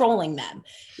weren't controlling them,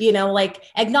 like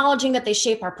acknowledging that they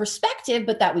shape our perspective,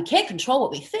 but that we can't control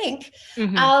what we think.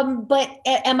 Mm-hmm. But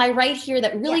am I right here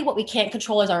that really what we can't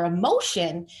control is our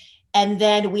emotion, and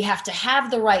then we have to have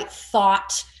the right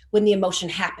thought when the emotion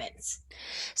happens?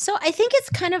 So I think it's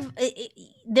kind of,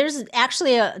 there's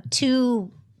actually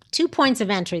two points of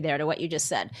entry there to what you just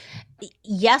said.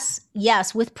 Yes,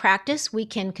 with practice, we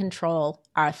can control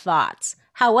our thoughts.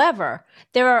 However,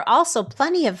 there are also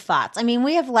plenty of thoughts. I mean,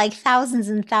 we have like thousands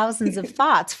and thousands of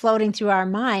thoughts floating through our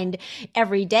mind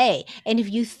every day. And if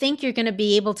you think you're going to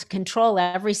be able to control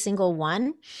every single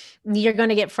one, you're going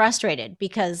to get frustrated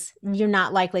because you're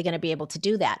not likely going to be able to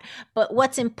do that. But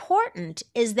what's important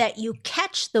is that you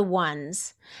catch the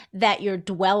ones that you're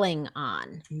dwelling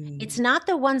on. It's not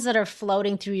the ones that are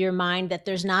floating through your mind that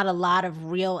there's not a lot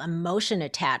of real emotion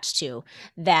attached to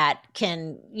that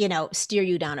can, steer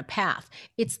you down a path.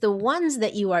 It's the ones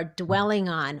that you are dwelling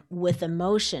on with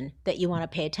emotion that you want to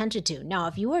pay attention to. Now,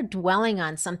 if you are dwelling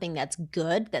on something that's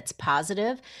good, that's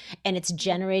positive, and it's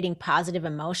generating positive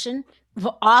emotion,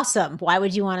 awesome. Why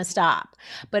would you want to stop?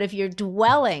 But if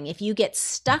you get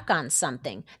stuck on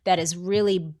something that is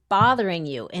really bothering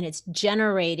you and it's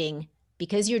generating,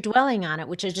 because you're dwelling on it,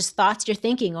 which are just thoughts you're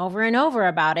thinking over and over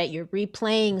about it, you're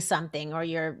replaying something, or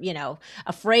you're,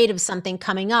 afraid of something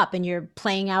coming up and you're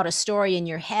playing out a story in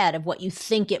your head of what you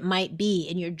think it might be,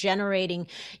 and you're generating,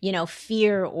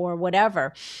 fear or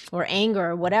whatever, or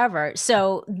anger or whatever.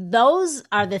 So those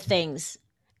are the things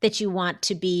that you want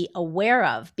to be aware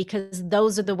of, because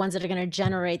those are the ones that are going to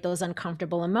generate those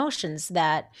uncomfortable emotions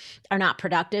that are not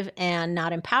productive and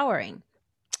not empowering.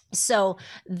 So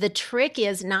the trick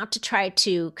is not to try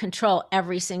to control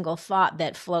every single thought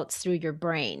that floats through your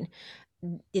brain.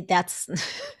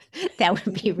 That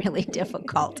would be really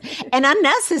difficult and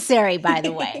unnecessary, by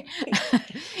the way.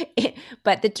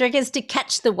 But the trick is to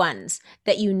catch the ones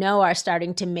that are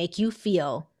starting to make you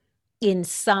feel in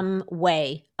some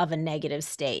way of a negative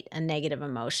state, a negative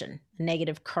emotion, a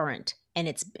negative current.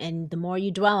 And the more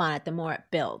you dwell on it, the more it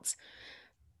builds.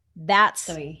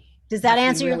 Does that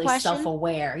answer your question?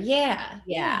 Self-aware.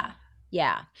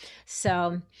 Yeah.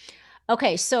 So,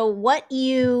 okay. So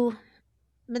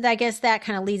but I guess that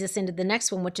kind of leads us into the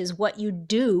next one, which is what you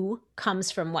do comes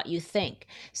from what you think.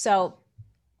 So,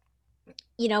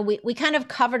 we kind of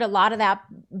covered a lot of that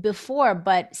before,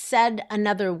 but said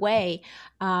another way,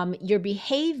 your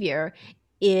behavior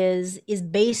is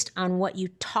based on what you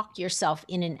talk yourself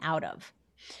in and out of.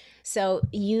 So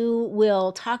you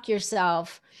will talk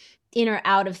yourself in or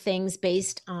out of things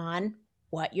based on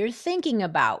what you're thinking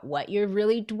about, what you're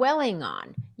really dwelling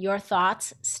on. Your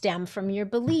thoughts stem from your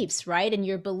beliefs, right? And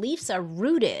your beliefs are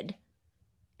rooted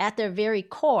at their very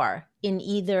core in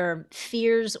either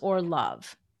fears or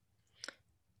love.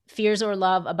 Fears or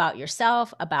love about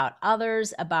yourself, about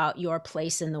others, about your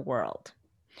place in the world.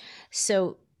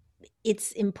 So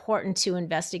it's important to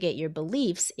investigate your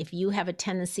beliefs. If you have a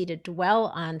tendency to dwell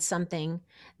on something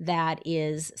that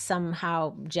is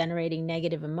somehow generating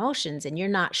negative emotions and you're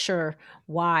not sure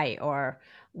why or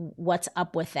what's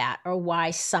up with that, or why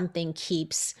something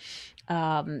keeps,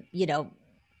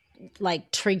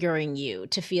 like triggering you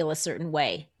to feel a certain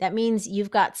way, that means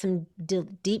you've got some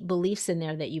deep beliefs in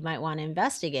there that you might want to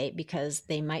investigate, because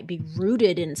they might be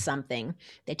rooted in something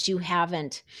that you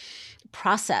haven't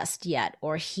processed yet,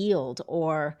 or healed,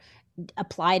 or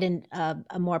applied in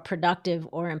a more productive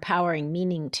or empowering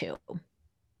meaning to.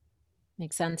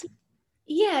 Make sense?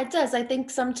 Yeah, it does. I think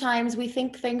sometimes we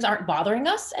think things aren't bothering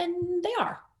us, and they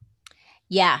are.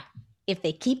 Yeah. If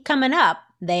they keep coming up,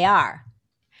 they are.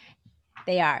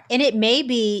 They are. And it may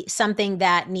be something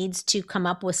that needs to come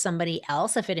up with somebody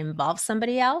else if it involves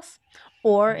somebody else,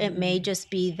 or it may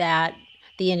just be that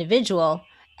the individual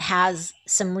has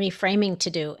some reframing to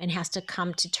do and has to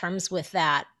come to terms with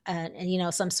that,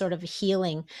 and some sort of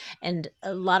healing. And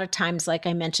a lot of times, like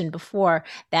I mentioned before,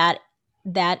 that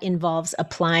involves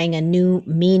applying a new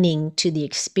meaning to the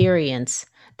experience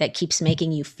that keeps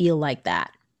making you feel like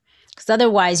that. Because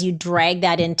otherwise you drag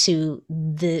that into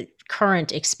the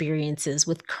current experiences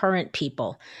with current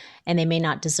people, and they may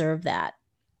not deserve that.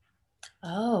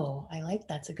 Oh,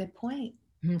 that's a good point.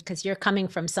 Because you're coming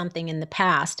from something in the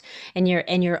past, and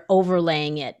you're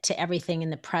overlaying it to everything in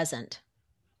the present.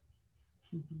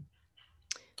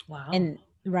 Wow. And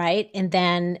right. And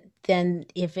then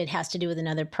if it has to do with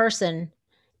another person,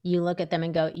 you look at them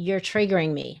and go, "You're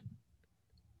triggering me."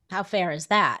 How fair is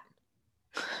that?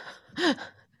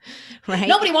 Right?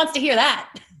 Nobody wants to hear that.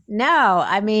 No,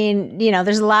 I mean,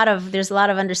 there's a lot of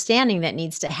understanding that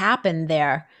needs to happen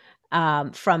there,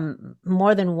 from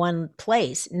more than one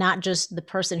place, not just the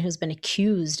person who's been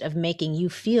accused of making you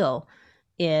feel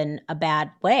in a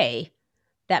bad way.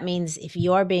 That means if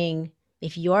you're being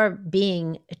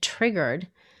triggered,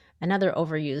 another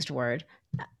overused word,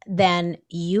 then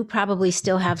you probably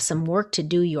still have some work to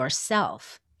do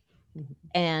yourself.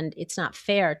 And it's not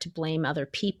fair to blame other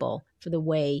people for the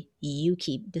way you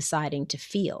keep deciding to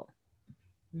feel.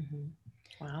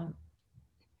 Wow.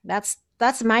 That's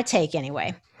my take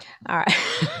anyway. All right.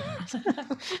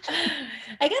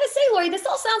 I gotta say, Lori, this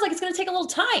all sounds like it's gonna take a little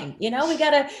time. You know, we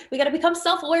gotta become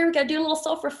self-aware. We gotta do a little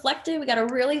self-reflective. We gotta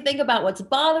really think about what's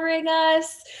bothering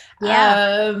us.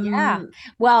 Yeah. Yeah.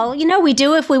 Well, we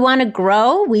do if we want to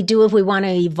grow. We do if we want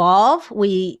to evolve.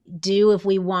 We do if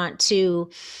we want to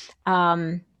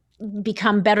um,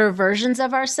 become better versions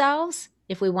of ourselves.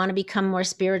 If we want to become more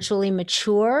spiritually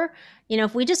mature,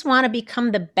 if we just want to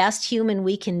become the best human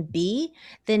we can be,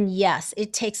 then yes,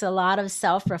 it takes a lot of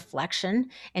self reflection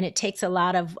and it takes a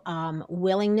lot of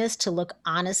willingness to look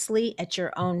honestly at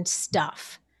your own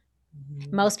stuff.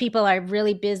 Most people are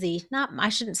really busy. Not, I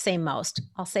shouldn't say most.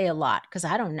 I'll say a lot because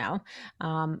I don't know.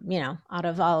 Out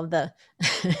of all of the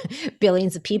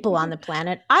billions of people on the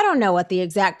planet, I don't know what the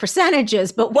exact percentage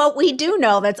is. But what we do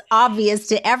know that's obvious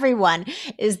to everyone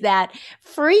is that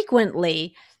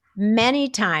frequently, many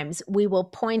times, we will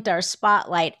point our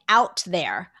spotlight out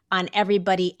there on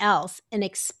everybody else and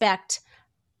expect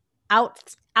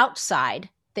outside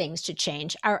things to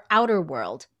change, our outer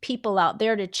world, people out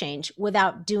there to change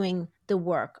without doing the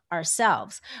work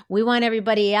ourselves. We want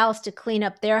everybody else to clean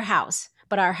up their house,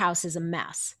 but our house is a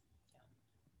mess.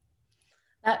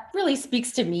 That really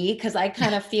speaks to me because I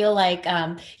kind of feel like,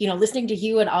 listening to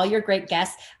you and all your great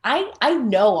guests, I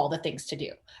know all the things to do.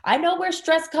 I know where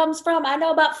stress comes from. I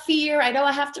know about fear. I know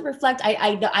I have to reflect.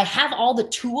 I know I have all the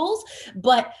tools,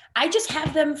 but I just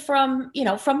have them from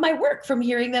my work, from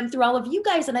hearing them through all of you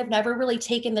guys. And I've never really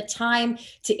taken the time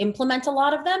to implement a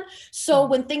lot of them. So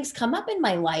when things come up in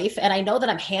my life and I know that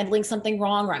I'm handling something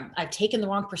wrong or I've taken the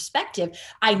wrong perspective,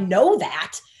 I know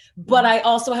that. But I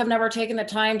also have never taken the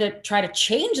time to try to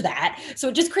change that. So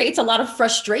it just creates a lot of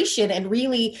frustration. And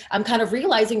really, I'm kind of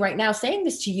realizing right now, saying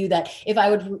this to you, that if I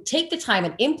would take the time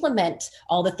and implement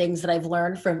all the things that I've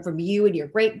learned from you and your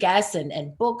great guests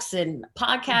and books and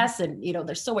podcasts, and,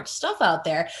 there's so much stuff out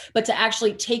there, but to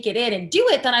actually take it in and do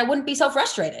it, then I wouldn't be so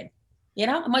frustrated.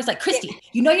 I'm always like, Christy,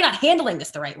 you're not handling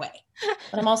this the right way,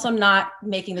 but I'm also not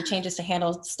making the changes to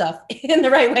handle stuff in the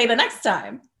right way the next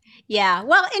time. Yeah,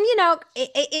 well, and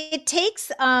it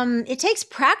takes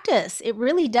practice. It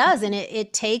really does, and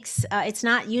it takes. It's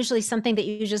not usually something that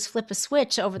you just flip a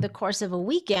switch over the course of a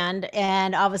weekend,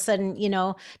 and all of a sudden,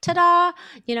 ta-da!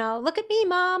 Look at me,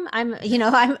 Mom. I'm a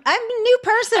new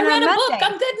person. I read a book.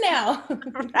 I'm good now.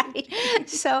 Right.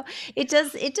 So it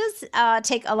does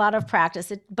take a lot of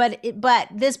practice. But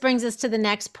this brings us to the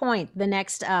next point. The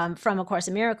next from A Course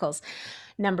in Miracles,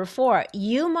 number 4.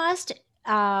 You must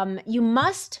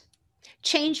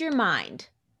change your mind,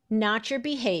 not your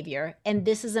behavior. And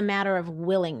this is a matter of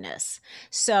willingness.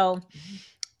 So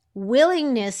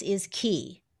willingness is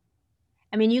key.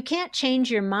 I mean, you can't change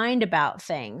your mind about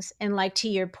things. And like to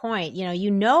your point,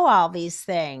 you know all these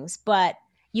things, but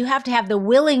you have to have the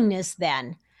willingness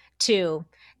then to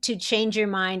change your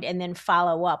mind and then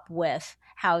follow up with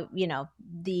how,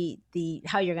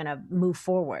 how you're going to move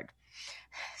forward.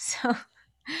 So,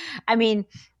 I mean,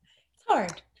 it's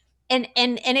hard. And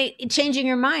changing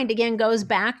your mind again goes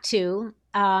back to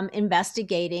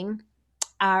investigating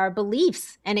our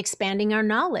beliefs and expanding our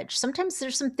knowledge. Sometimes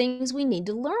there's some things we need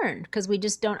to learn because we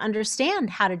just don't understand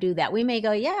how to do that. We may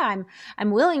go, yeah,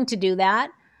 I'm willing to do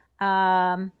that,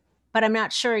 but I'm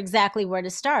not sure exactly where to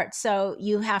start. So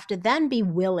you have to then be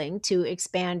willing to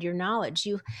expand your knowledge.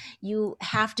 You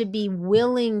have to be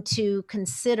willing to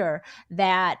consider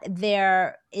that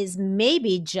there is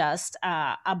maybe just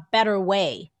a better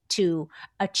way to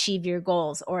achieve your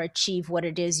goals or achieve what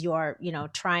it is you're,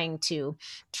 trying to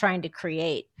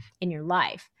create in your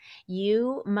life.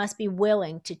 You must be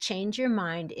willing to change your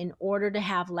mind in order to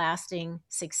have lasting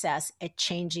success at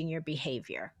changing your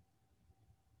behavior.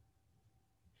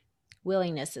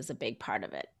 Willingness is a big part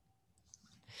of it.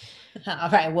 All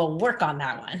right, we'll work on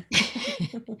that one.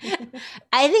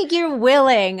 I think you're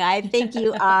willing. I think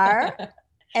you are.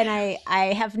 And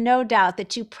I have no doubt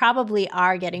that you probably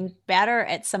are getting better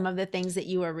at some of the things that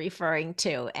you were referring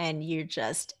to. And you're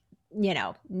just,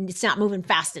 it's not moving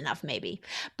fast enough maybe.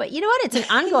 But you know what? It's an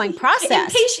ongoing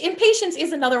process. Impatience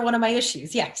is another one of my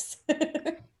issues. Yes.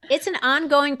 It's an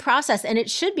ongoing process, and it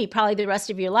should be probably the rest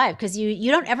of your life, because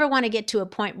you don't ever want to get to a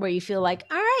point where you feel like,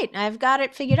 all right, I've got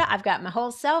it figured out. I've got my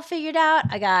whole self figured out.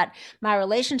 I got my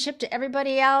relationship to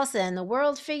everybody else and the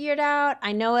world figured out.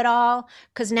 I know it all,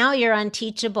 because now you're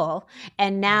unteachable,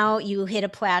 and now you hit a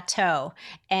plateau,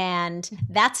 and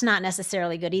that's not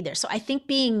necessarily good either. So I think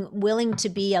being willing to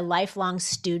be a lifelong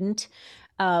student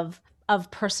of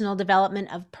personal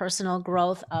development, of personal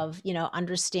growth, of,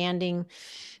 understanding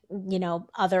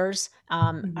others,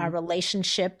 our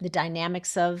relationship, the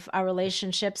dynamics of our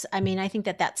relationships. I mean, I think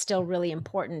that that's still really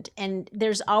important. And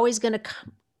there's always going to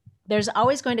There's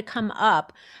always going to come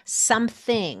up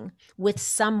something with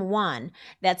someone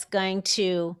that's going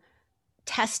to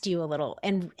test you a little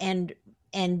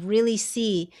and really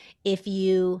see if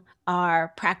you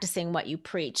are practicing what you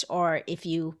preach, or if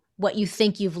you what you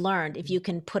think you've learned, if you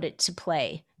can put it to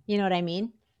play. You know what I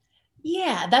mean?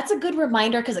 Yeah, that's a good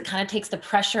reminder because it kind of takes the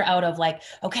pressure out of like,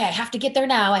 okay, I have to get there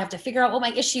now. I have to figure out what my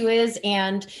issue is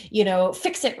and,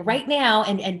 fix it right now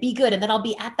and be good. And then I'll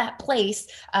be at that place,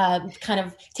 kind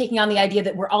of taking on the idea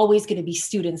that we're always going to be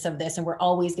students of this and we're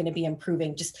always going to be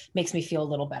improving. Just makes me feel a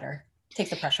little better. Takes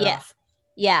the pressure Yeah. off.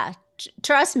 Yeah.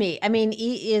 Trust me. I mean,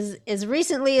 is as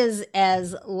recently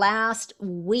as last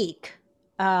week,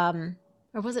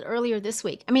 or was it earlier this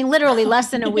week? I mean, literally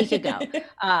less than a week ago.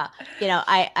 I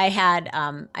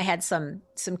had some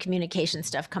communication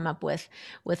stuff come up with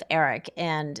Eric,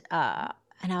 and I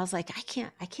was like,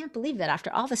 I can't believe that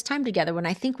after all this time together, when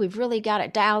I think we've really got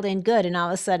it dialed in good, and all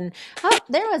of a sudden, oh,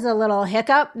 there was a little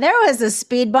hiccup, there was a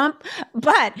speed bump.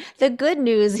 But the good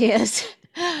news is,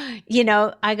 I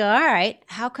go, all right,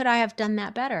 how could I have done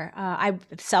that better? I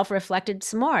self-reflected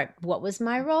some more. What was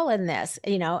my role in this?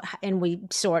 And we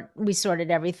sorted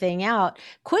everything out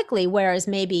quickly. Whereas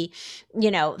maybe,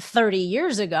 30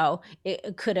 years ago,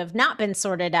 it could have not been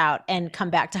sorted out and come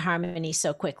back to harmony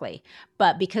so quickly.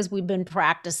 But because we've been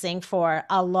practicing for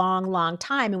a long, long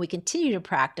time and we continue to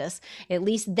practice, at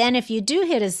least then if you do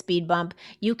hit a speed bump,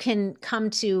 you can come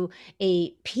to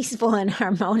a peaceful and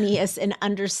harmonious and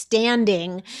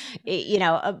understanding,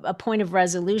 a point of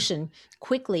resolution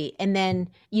quickly, and then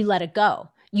you let it go.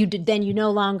 Then you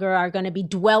no longer are going to be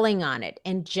dwelling on it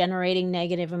and generating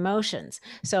negative emotions.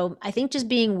 So I think just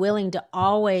being willing to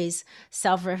always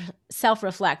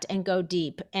self-reflect and go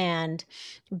deep, and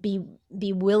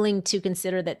be willing to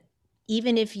consider that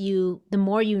even if the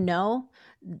more you know,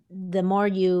 the more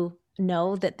you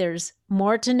know that there's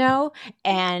more to know,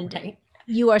 and Right.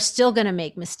 you are still going to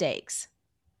make mistakes.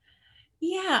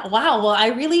 Yeah. Wow. Well, I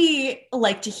really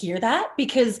like to hear that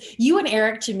because you and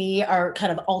Eric, to me, are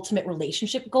kind of ultimate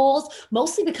relationship goals,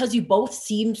 mostly because you both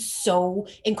seem so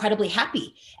incredibly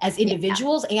happy as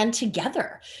individuals and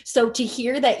together. So to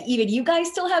hear that even you guys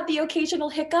still have the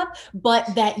occasional hiccup, but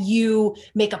that you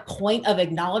make a point of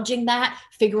acknowledging that,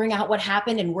 figuring out what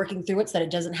happened and working through it so that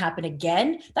it doesn't happen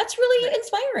again, that's really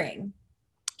inspiring.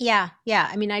 Yeah.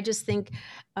 I mean, I just think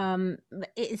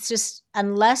it's just,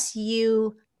 unless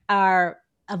you are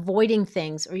avoiding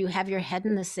things or you have your head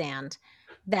in the sand,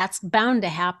 that's bound to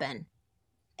happen.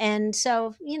 And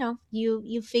so,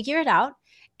 you figure it out,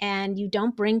 and you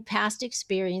don't bring past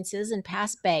experiences and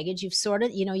past baggage. You've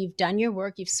sorted, you've done your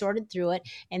work, you've sorted through it.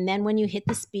 And then when you hit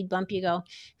the speed bump, you go,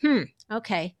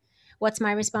 okay, what's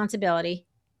my responsibility?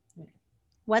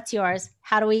 What's yours?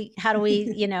 How do we,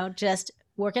 just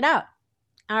work it out?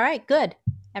 All right, good.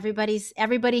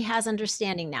 Everybody has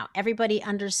understanding now. Everybody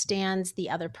understands the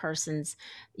other person's,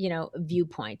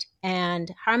 viewpoint,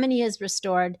 and harmony is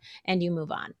restored, and you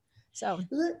move on. So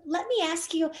Let me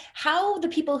ask you how the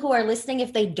people who are listening,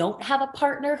 if they don't have a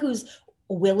partner who's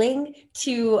willing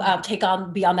to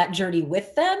be on that journey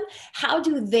with them, how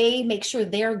do they make sure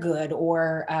they're good,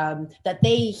 or that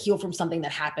they heal from something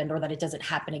that happened, or that it doesn't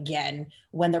happen again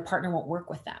when their partner won't work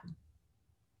with them?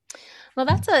 Well,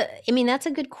 that's a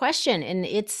good question. And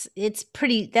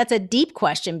that's a deep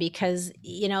question, because,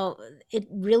 it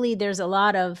really, there's a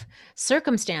lot of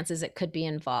circumstances that could be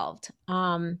involved.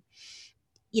 I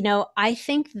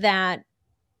think that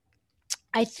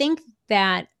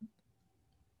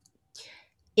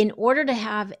in order to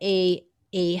have a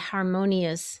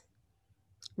harmonious,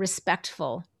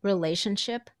 respectful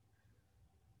relationship,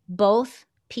 both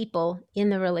people in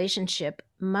the relationship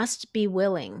must be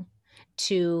willing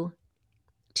to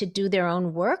do their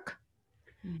own work,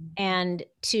 and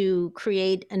to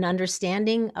create an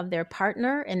understanding of their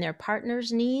partner and their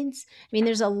partner's needs. I mean,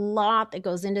 there's a lot that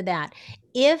goes into that.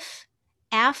 If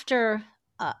after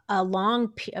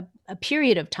a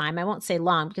period of time, I won't say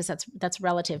long because that's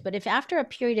relative, but if after a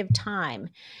period of time,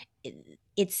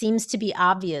 it seems to be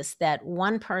obvious that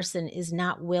one person is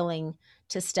not willing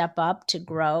to step up, to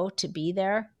grow, to be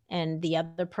there, and the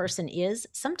other person is,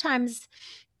 sometimes,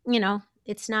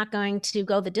 it's not going to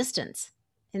go the distance.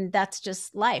 And that's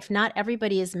just life. Not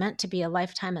everybody is meant to be a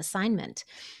lifetime assignment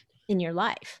in your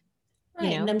life.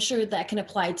 Right. And I'm sure that can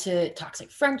apply to toxic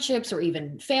friendships or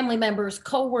even family members,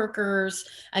 coworkers.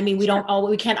 I mean, we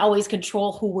can't always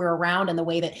control who we're around and the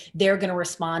way that they're going to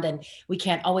respond. And we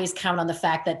can't always count on the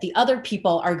fact that the other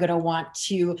people are going to want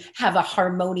to have a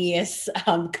harmonious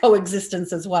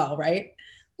coexistence as well. Right.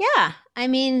 Yeah, I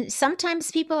mean, sometimes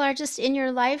people are just in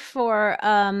your life for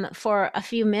a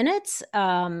few minutes,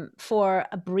 for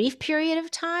a brief period of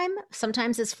time.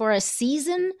 Sometimes it's for a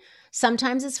season.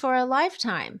 Sometimes it's for a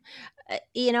lifetime.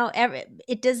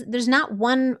 It does. There's not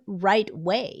one right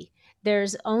way.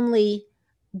 There's only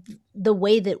the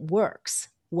way that works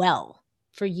well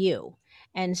for you,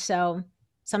 and so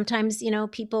sometimes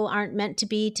people aren't meant to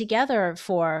be together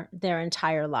for their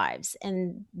entire lives,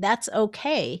 and that's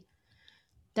okay.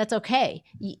 That's okay.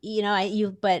 You know, I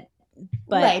you but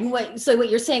Right. And what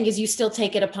you're saying is you still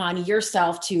take it upon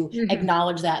yourself to mhm.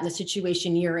 acknowledge that in the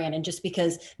situation you're in. And just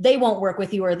because they won't work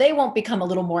with you or they won't become a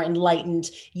little more enlightened,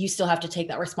 you still have to take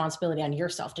that responsibility on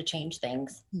yourself to change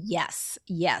things. Yes.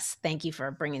 Yes. Thank you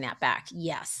for bringing that back.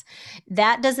 Yes.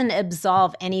 That doesn't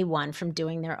absolve anyone from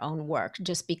doing their own work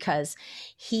just because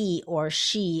he or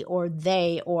she or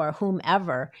they or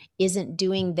whomever isn't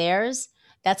doing theirs.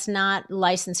 That's not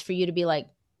license for you to be like,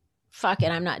 fuck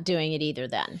it, I'm not doing it either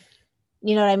then.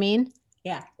 You know what I mean?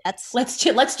 Yeah. That's Let's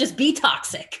just be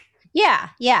toxic. Yeah,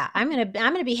 yeah. I'm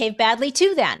gonna behave badly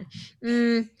too then.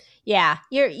 Yeah,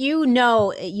 you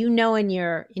know in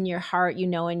your heart, you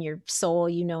know in your soul,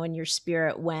 you know in your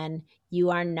spirit when you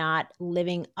are not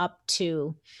living up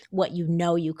to what you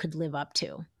know you could live up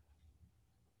to.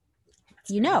 That's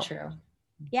You very know, true.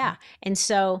 yeah. And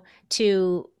so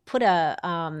to put a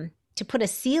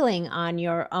ceiling on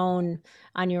your own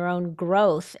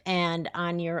growth and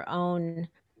on your own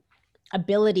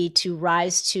ability to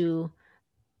rise to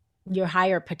your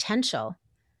higher potential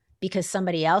because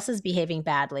somebody else is behaving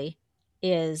badly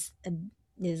is a,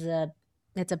 is a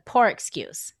it's a poor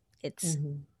excuse.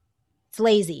 Mhm. It's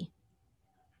lazy.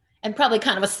 And probably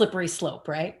kind of a slippery slope,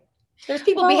 right? There's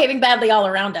people Well, behaving badly all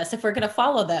around us if we're going to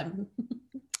follow them.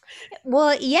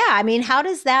 yeah, I mean, how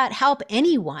does that help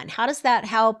anyone? How does that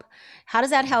help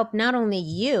not only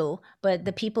you, but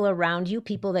the people around you,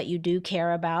 people that you do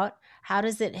care about? How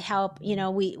does it help,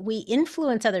 we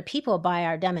influence other people by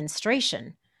our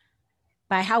demonstration,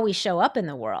 by how we show up in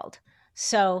the world.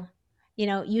 So,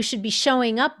 you should be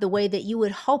showing up the way that you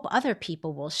would hope other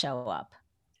people will show up.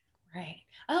 Right.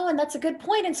 Oh, and that's a good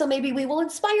point. And so maybe we will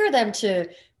inspire them to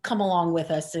come along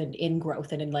with us in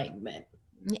growth and enlightenment.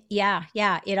 Yeah,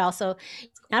 yeah. It also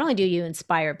not only do you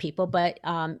inspire people, but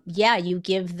yeah, you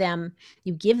give them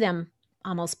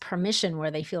almost permission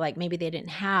where they feel like maybe they didn't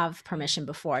have permission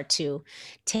before to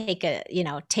take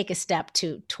a step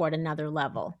toward another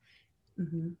level.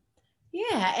 Mhm.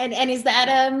 Yeah, and is that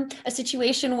a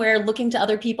situation where looking to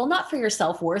other people, not for your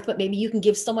self worth, but maybe you can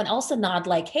give someone else a nod,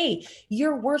 like, "Hey,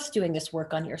 you're worth doing this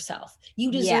work on yourself.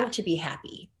 You Yeah. deserve to be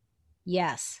happy."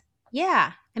 Yes.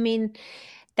 Yeah. I mean,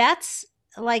 that's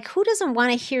like who doesn't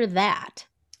want to hear that?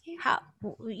 Yeah. How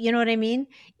you know what I mean?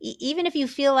 Even if you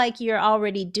feel like you're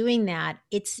already doing that,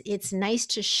 it's nice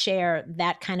to share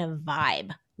that kind of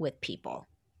vibe with people.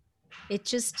 It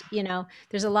just,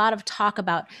 there's a lot of talk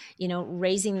about,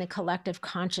 raising the collective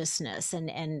consciousness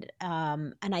and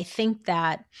I think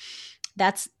that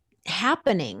that's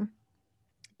happening.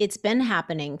 It's been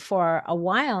happening for a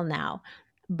while now,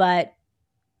 but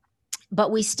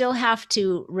we still have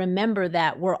to remember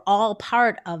that we're all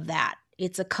part of that.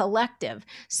 It's a collective.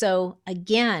 So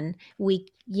again, we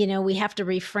have to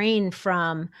refrain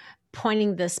from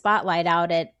pointing the spotlight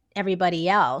out at everybody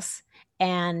else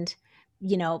and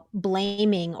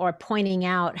blaming or pointing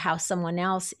out how someone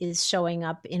else is showing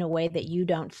up in a way that you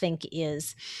don't think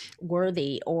is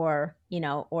worthy or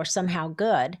somehow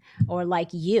good or like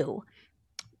you.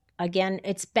 Again,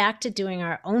 it's back to doing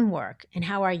our own work and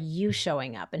how are you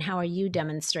showing up and how are you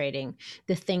demonstrating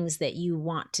the things that you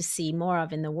want to see more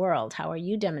of in the world? How are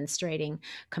you demonstrating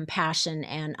compassion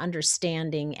and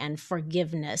understanding and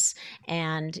forgiveness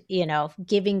and,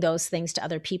 giving those things to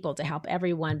other people to help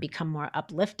everyone become more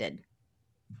uplifted?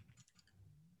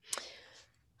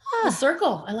 The Ah,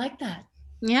 circle. I like that.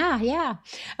 yeah, yeah.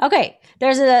 Okay,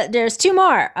 there's two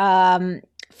more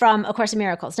from A Course in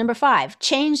Miracles. Number 5,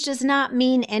 change does not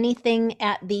mean anything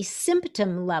at the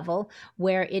symptom level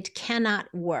where it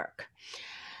cannot work.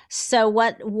 So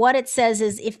what it says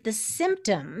is if the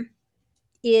symptom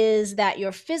is that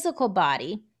your physical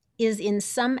body is in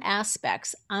some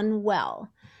aspects unwell,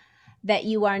 that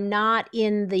you are not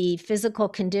in the physical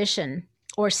condition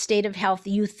or state of health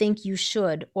you think you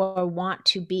should or want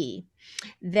to be,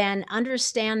 then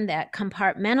understand that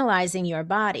compartmentalizing your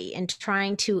body and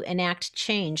trying to enact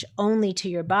change only to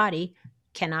your body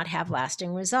cannot have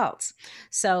lasting results.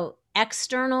 So,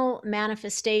 external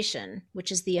manifestation,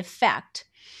 which is the effect,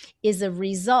 is a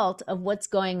result of what's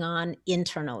going on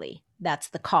internally. That's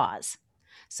the cause.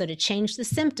 So, to change the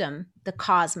symptom, the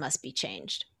cause must be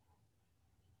changed.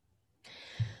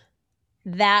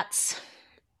 that's,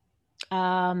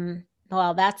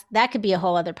 well, that could be a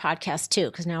whole other podcast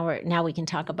too, because now we can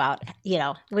talk about,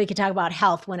 we can talk about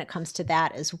health when it comes to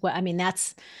that as well. I mean,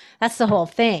 that's the whole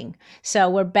thing. So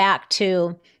we're back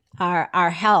to our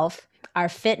health, our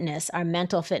fitness, our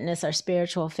mental fitness, our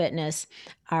spiritual fitness,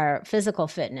 our physical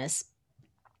fitness.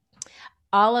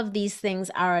 All of these things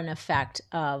are an effect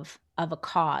of a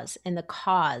cause, and the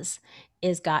cause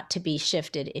is got to be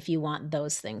shifted if you want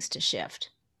those things to shift.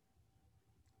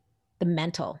 In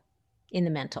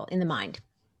the mind.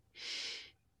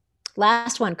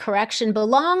 Last one, correction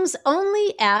belongs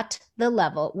only at the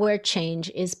level where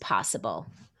change is possible.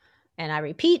 And I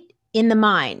repeat, in the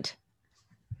mind.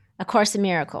 A Course in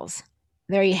Miracles.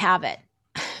 There you have it.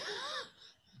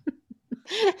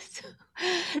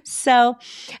 So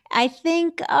I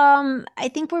think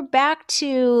we're back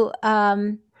to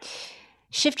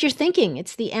shift your thinking.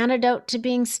 It's the antidote to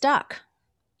being stuck,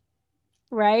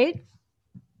 right?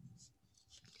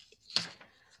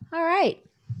 All right.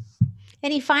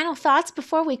 Any final thoughts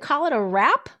before we call it a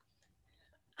wrap?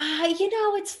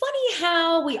 It's funny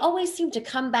how we always seem to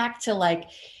come back to like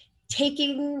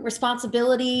taking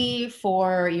responsibility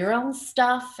for your own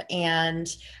stuff and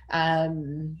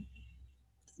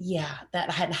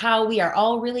how we are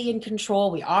all really in control.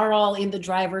 We are all in the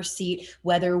driver's seat,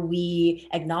 whether we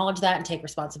acknowledge that and take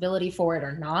responsibility for it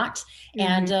or not.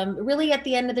 Mm-hmm. And really at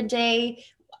the end of the day,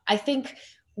 I think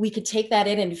we could take that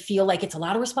in and feel like it's a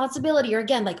lot of responsibility, or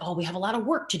again, like, oh, we have a lot of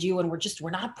work to do and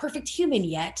we're not a perfect human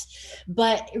yet.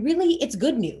 But really, it's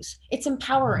good news. It's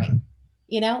empowering,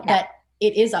 that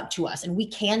it is up to us and we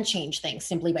can change things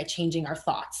simply by changing our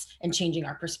thoughts and changing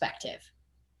our perspective.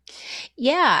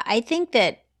 Yeah, I think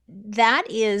that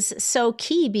is so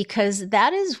key, because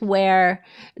that is where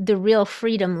the real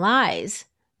freedom lies.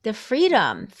 The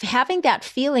freedom, having that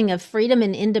feeling of freedom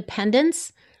and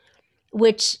independence,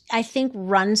 which I think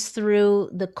runs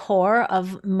through the core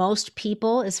of most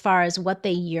people as far as what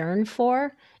they yearn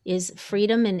for, is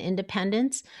freedom and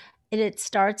independence. And it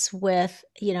starts with,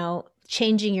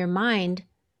 changing your mind,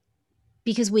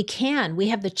 because we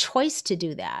have the choice to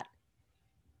do that.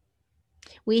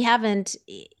 We haven't,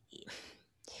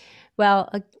 well,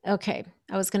 okay.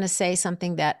 I was going to say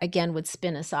something that again would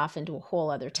spin us off into a whole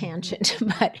other tangent,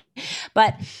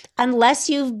 but unless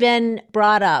you've been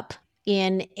brought up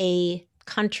in a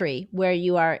country where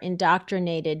you are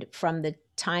indoctrinated from the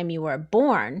time you were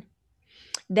born,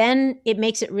 then it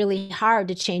makes it really hard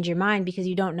to change your mind, because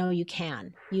you don't know you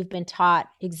can. You've been taught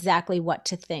exactly what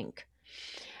to think.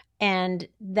 And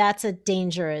that's a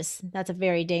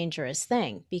very dangerous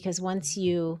thing, because once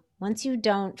you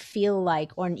don't feel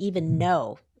like, or even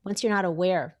know, once you're not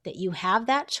aware that you have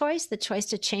that choice, the choice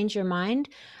to change your mind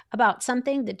about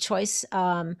something, the choices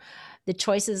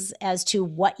as to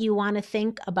what you want to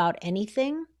think about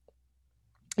anything,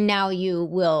 now you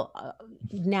will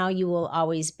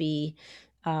always be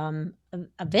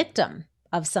a victim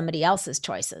of somebody else's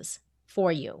choices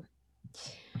for you.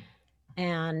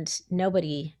 And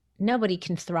nobody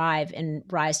can thrive and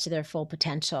rise to their full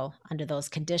potential under those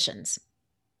conditions.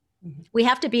 Mm-hmm. We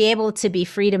have to be able to be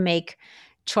free to make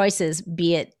choices,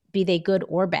 be they good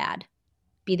or bad,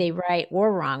 be they right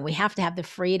or wrong. We have to have the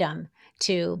freedom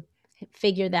to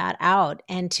figure that out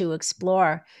and to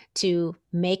explore, to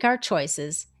make our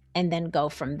choices and then go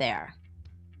from there.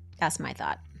 That's my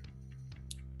thought.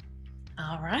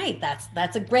 All right.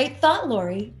 That's a great thought,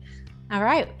 Lori. All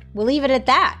right. We'll leave it at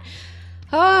that.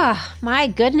 Oh, my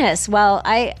goodness. Well,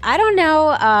 I don't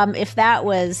know if that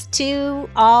was too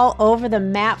all over the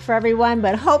map for everyone,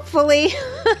 but hopefully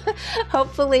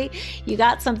you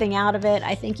got something out of it.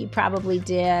 I think you probably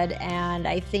did. And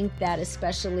I think that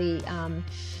especially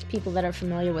people that are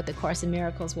familiar with the Course in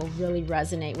Miracles will really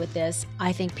resonate with this.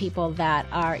 I think people that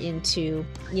are into,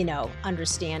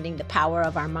 understanding the power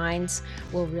of our minds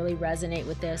will really resonate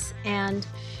with this. And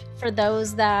for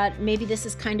those that maybe this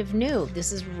is kind of new,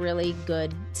 this is really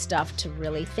good stuff to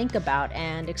really think about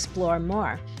and explore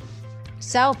more.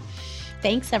 So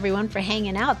thanks everyone for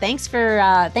hanging out. Thanks for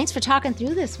talking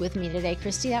through this with me today,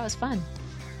 Christy. That was fun.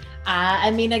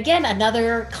 Again,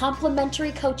 another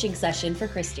complimentary coaching session for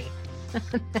Christy.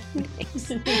 Thanks.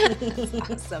 That's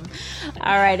awesome.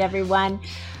 All right, everyone.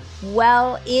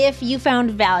 Well, if you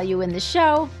found value in the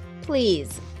show,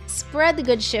 please spread the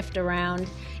good shift around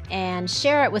and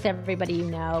share it with everybody you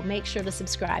know. Make sure to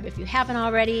subscribe if you haven't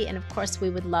already. And of course, we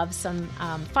would love some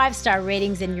 5-star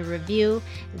ratings in your review.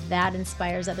 That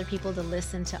inspires other people to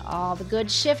listen to all the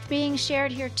good shift being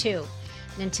shared here too.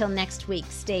 And until next week,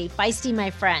 stay feisty, my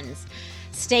friends.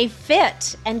 Stay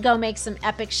fit and go make some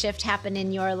epic shift happen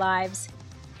in your lives.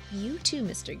 You too,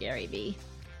 Mr. Gary Vee.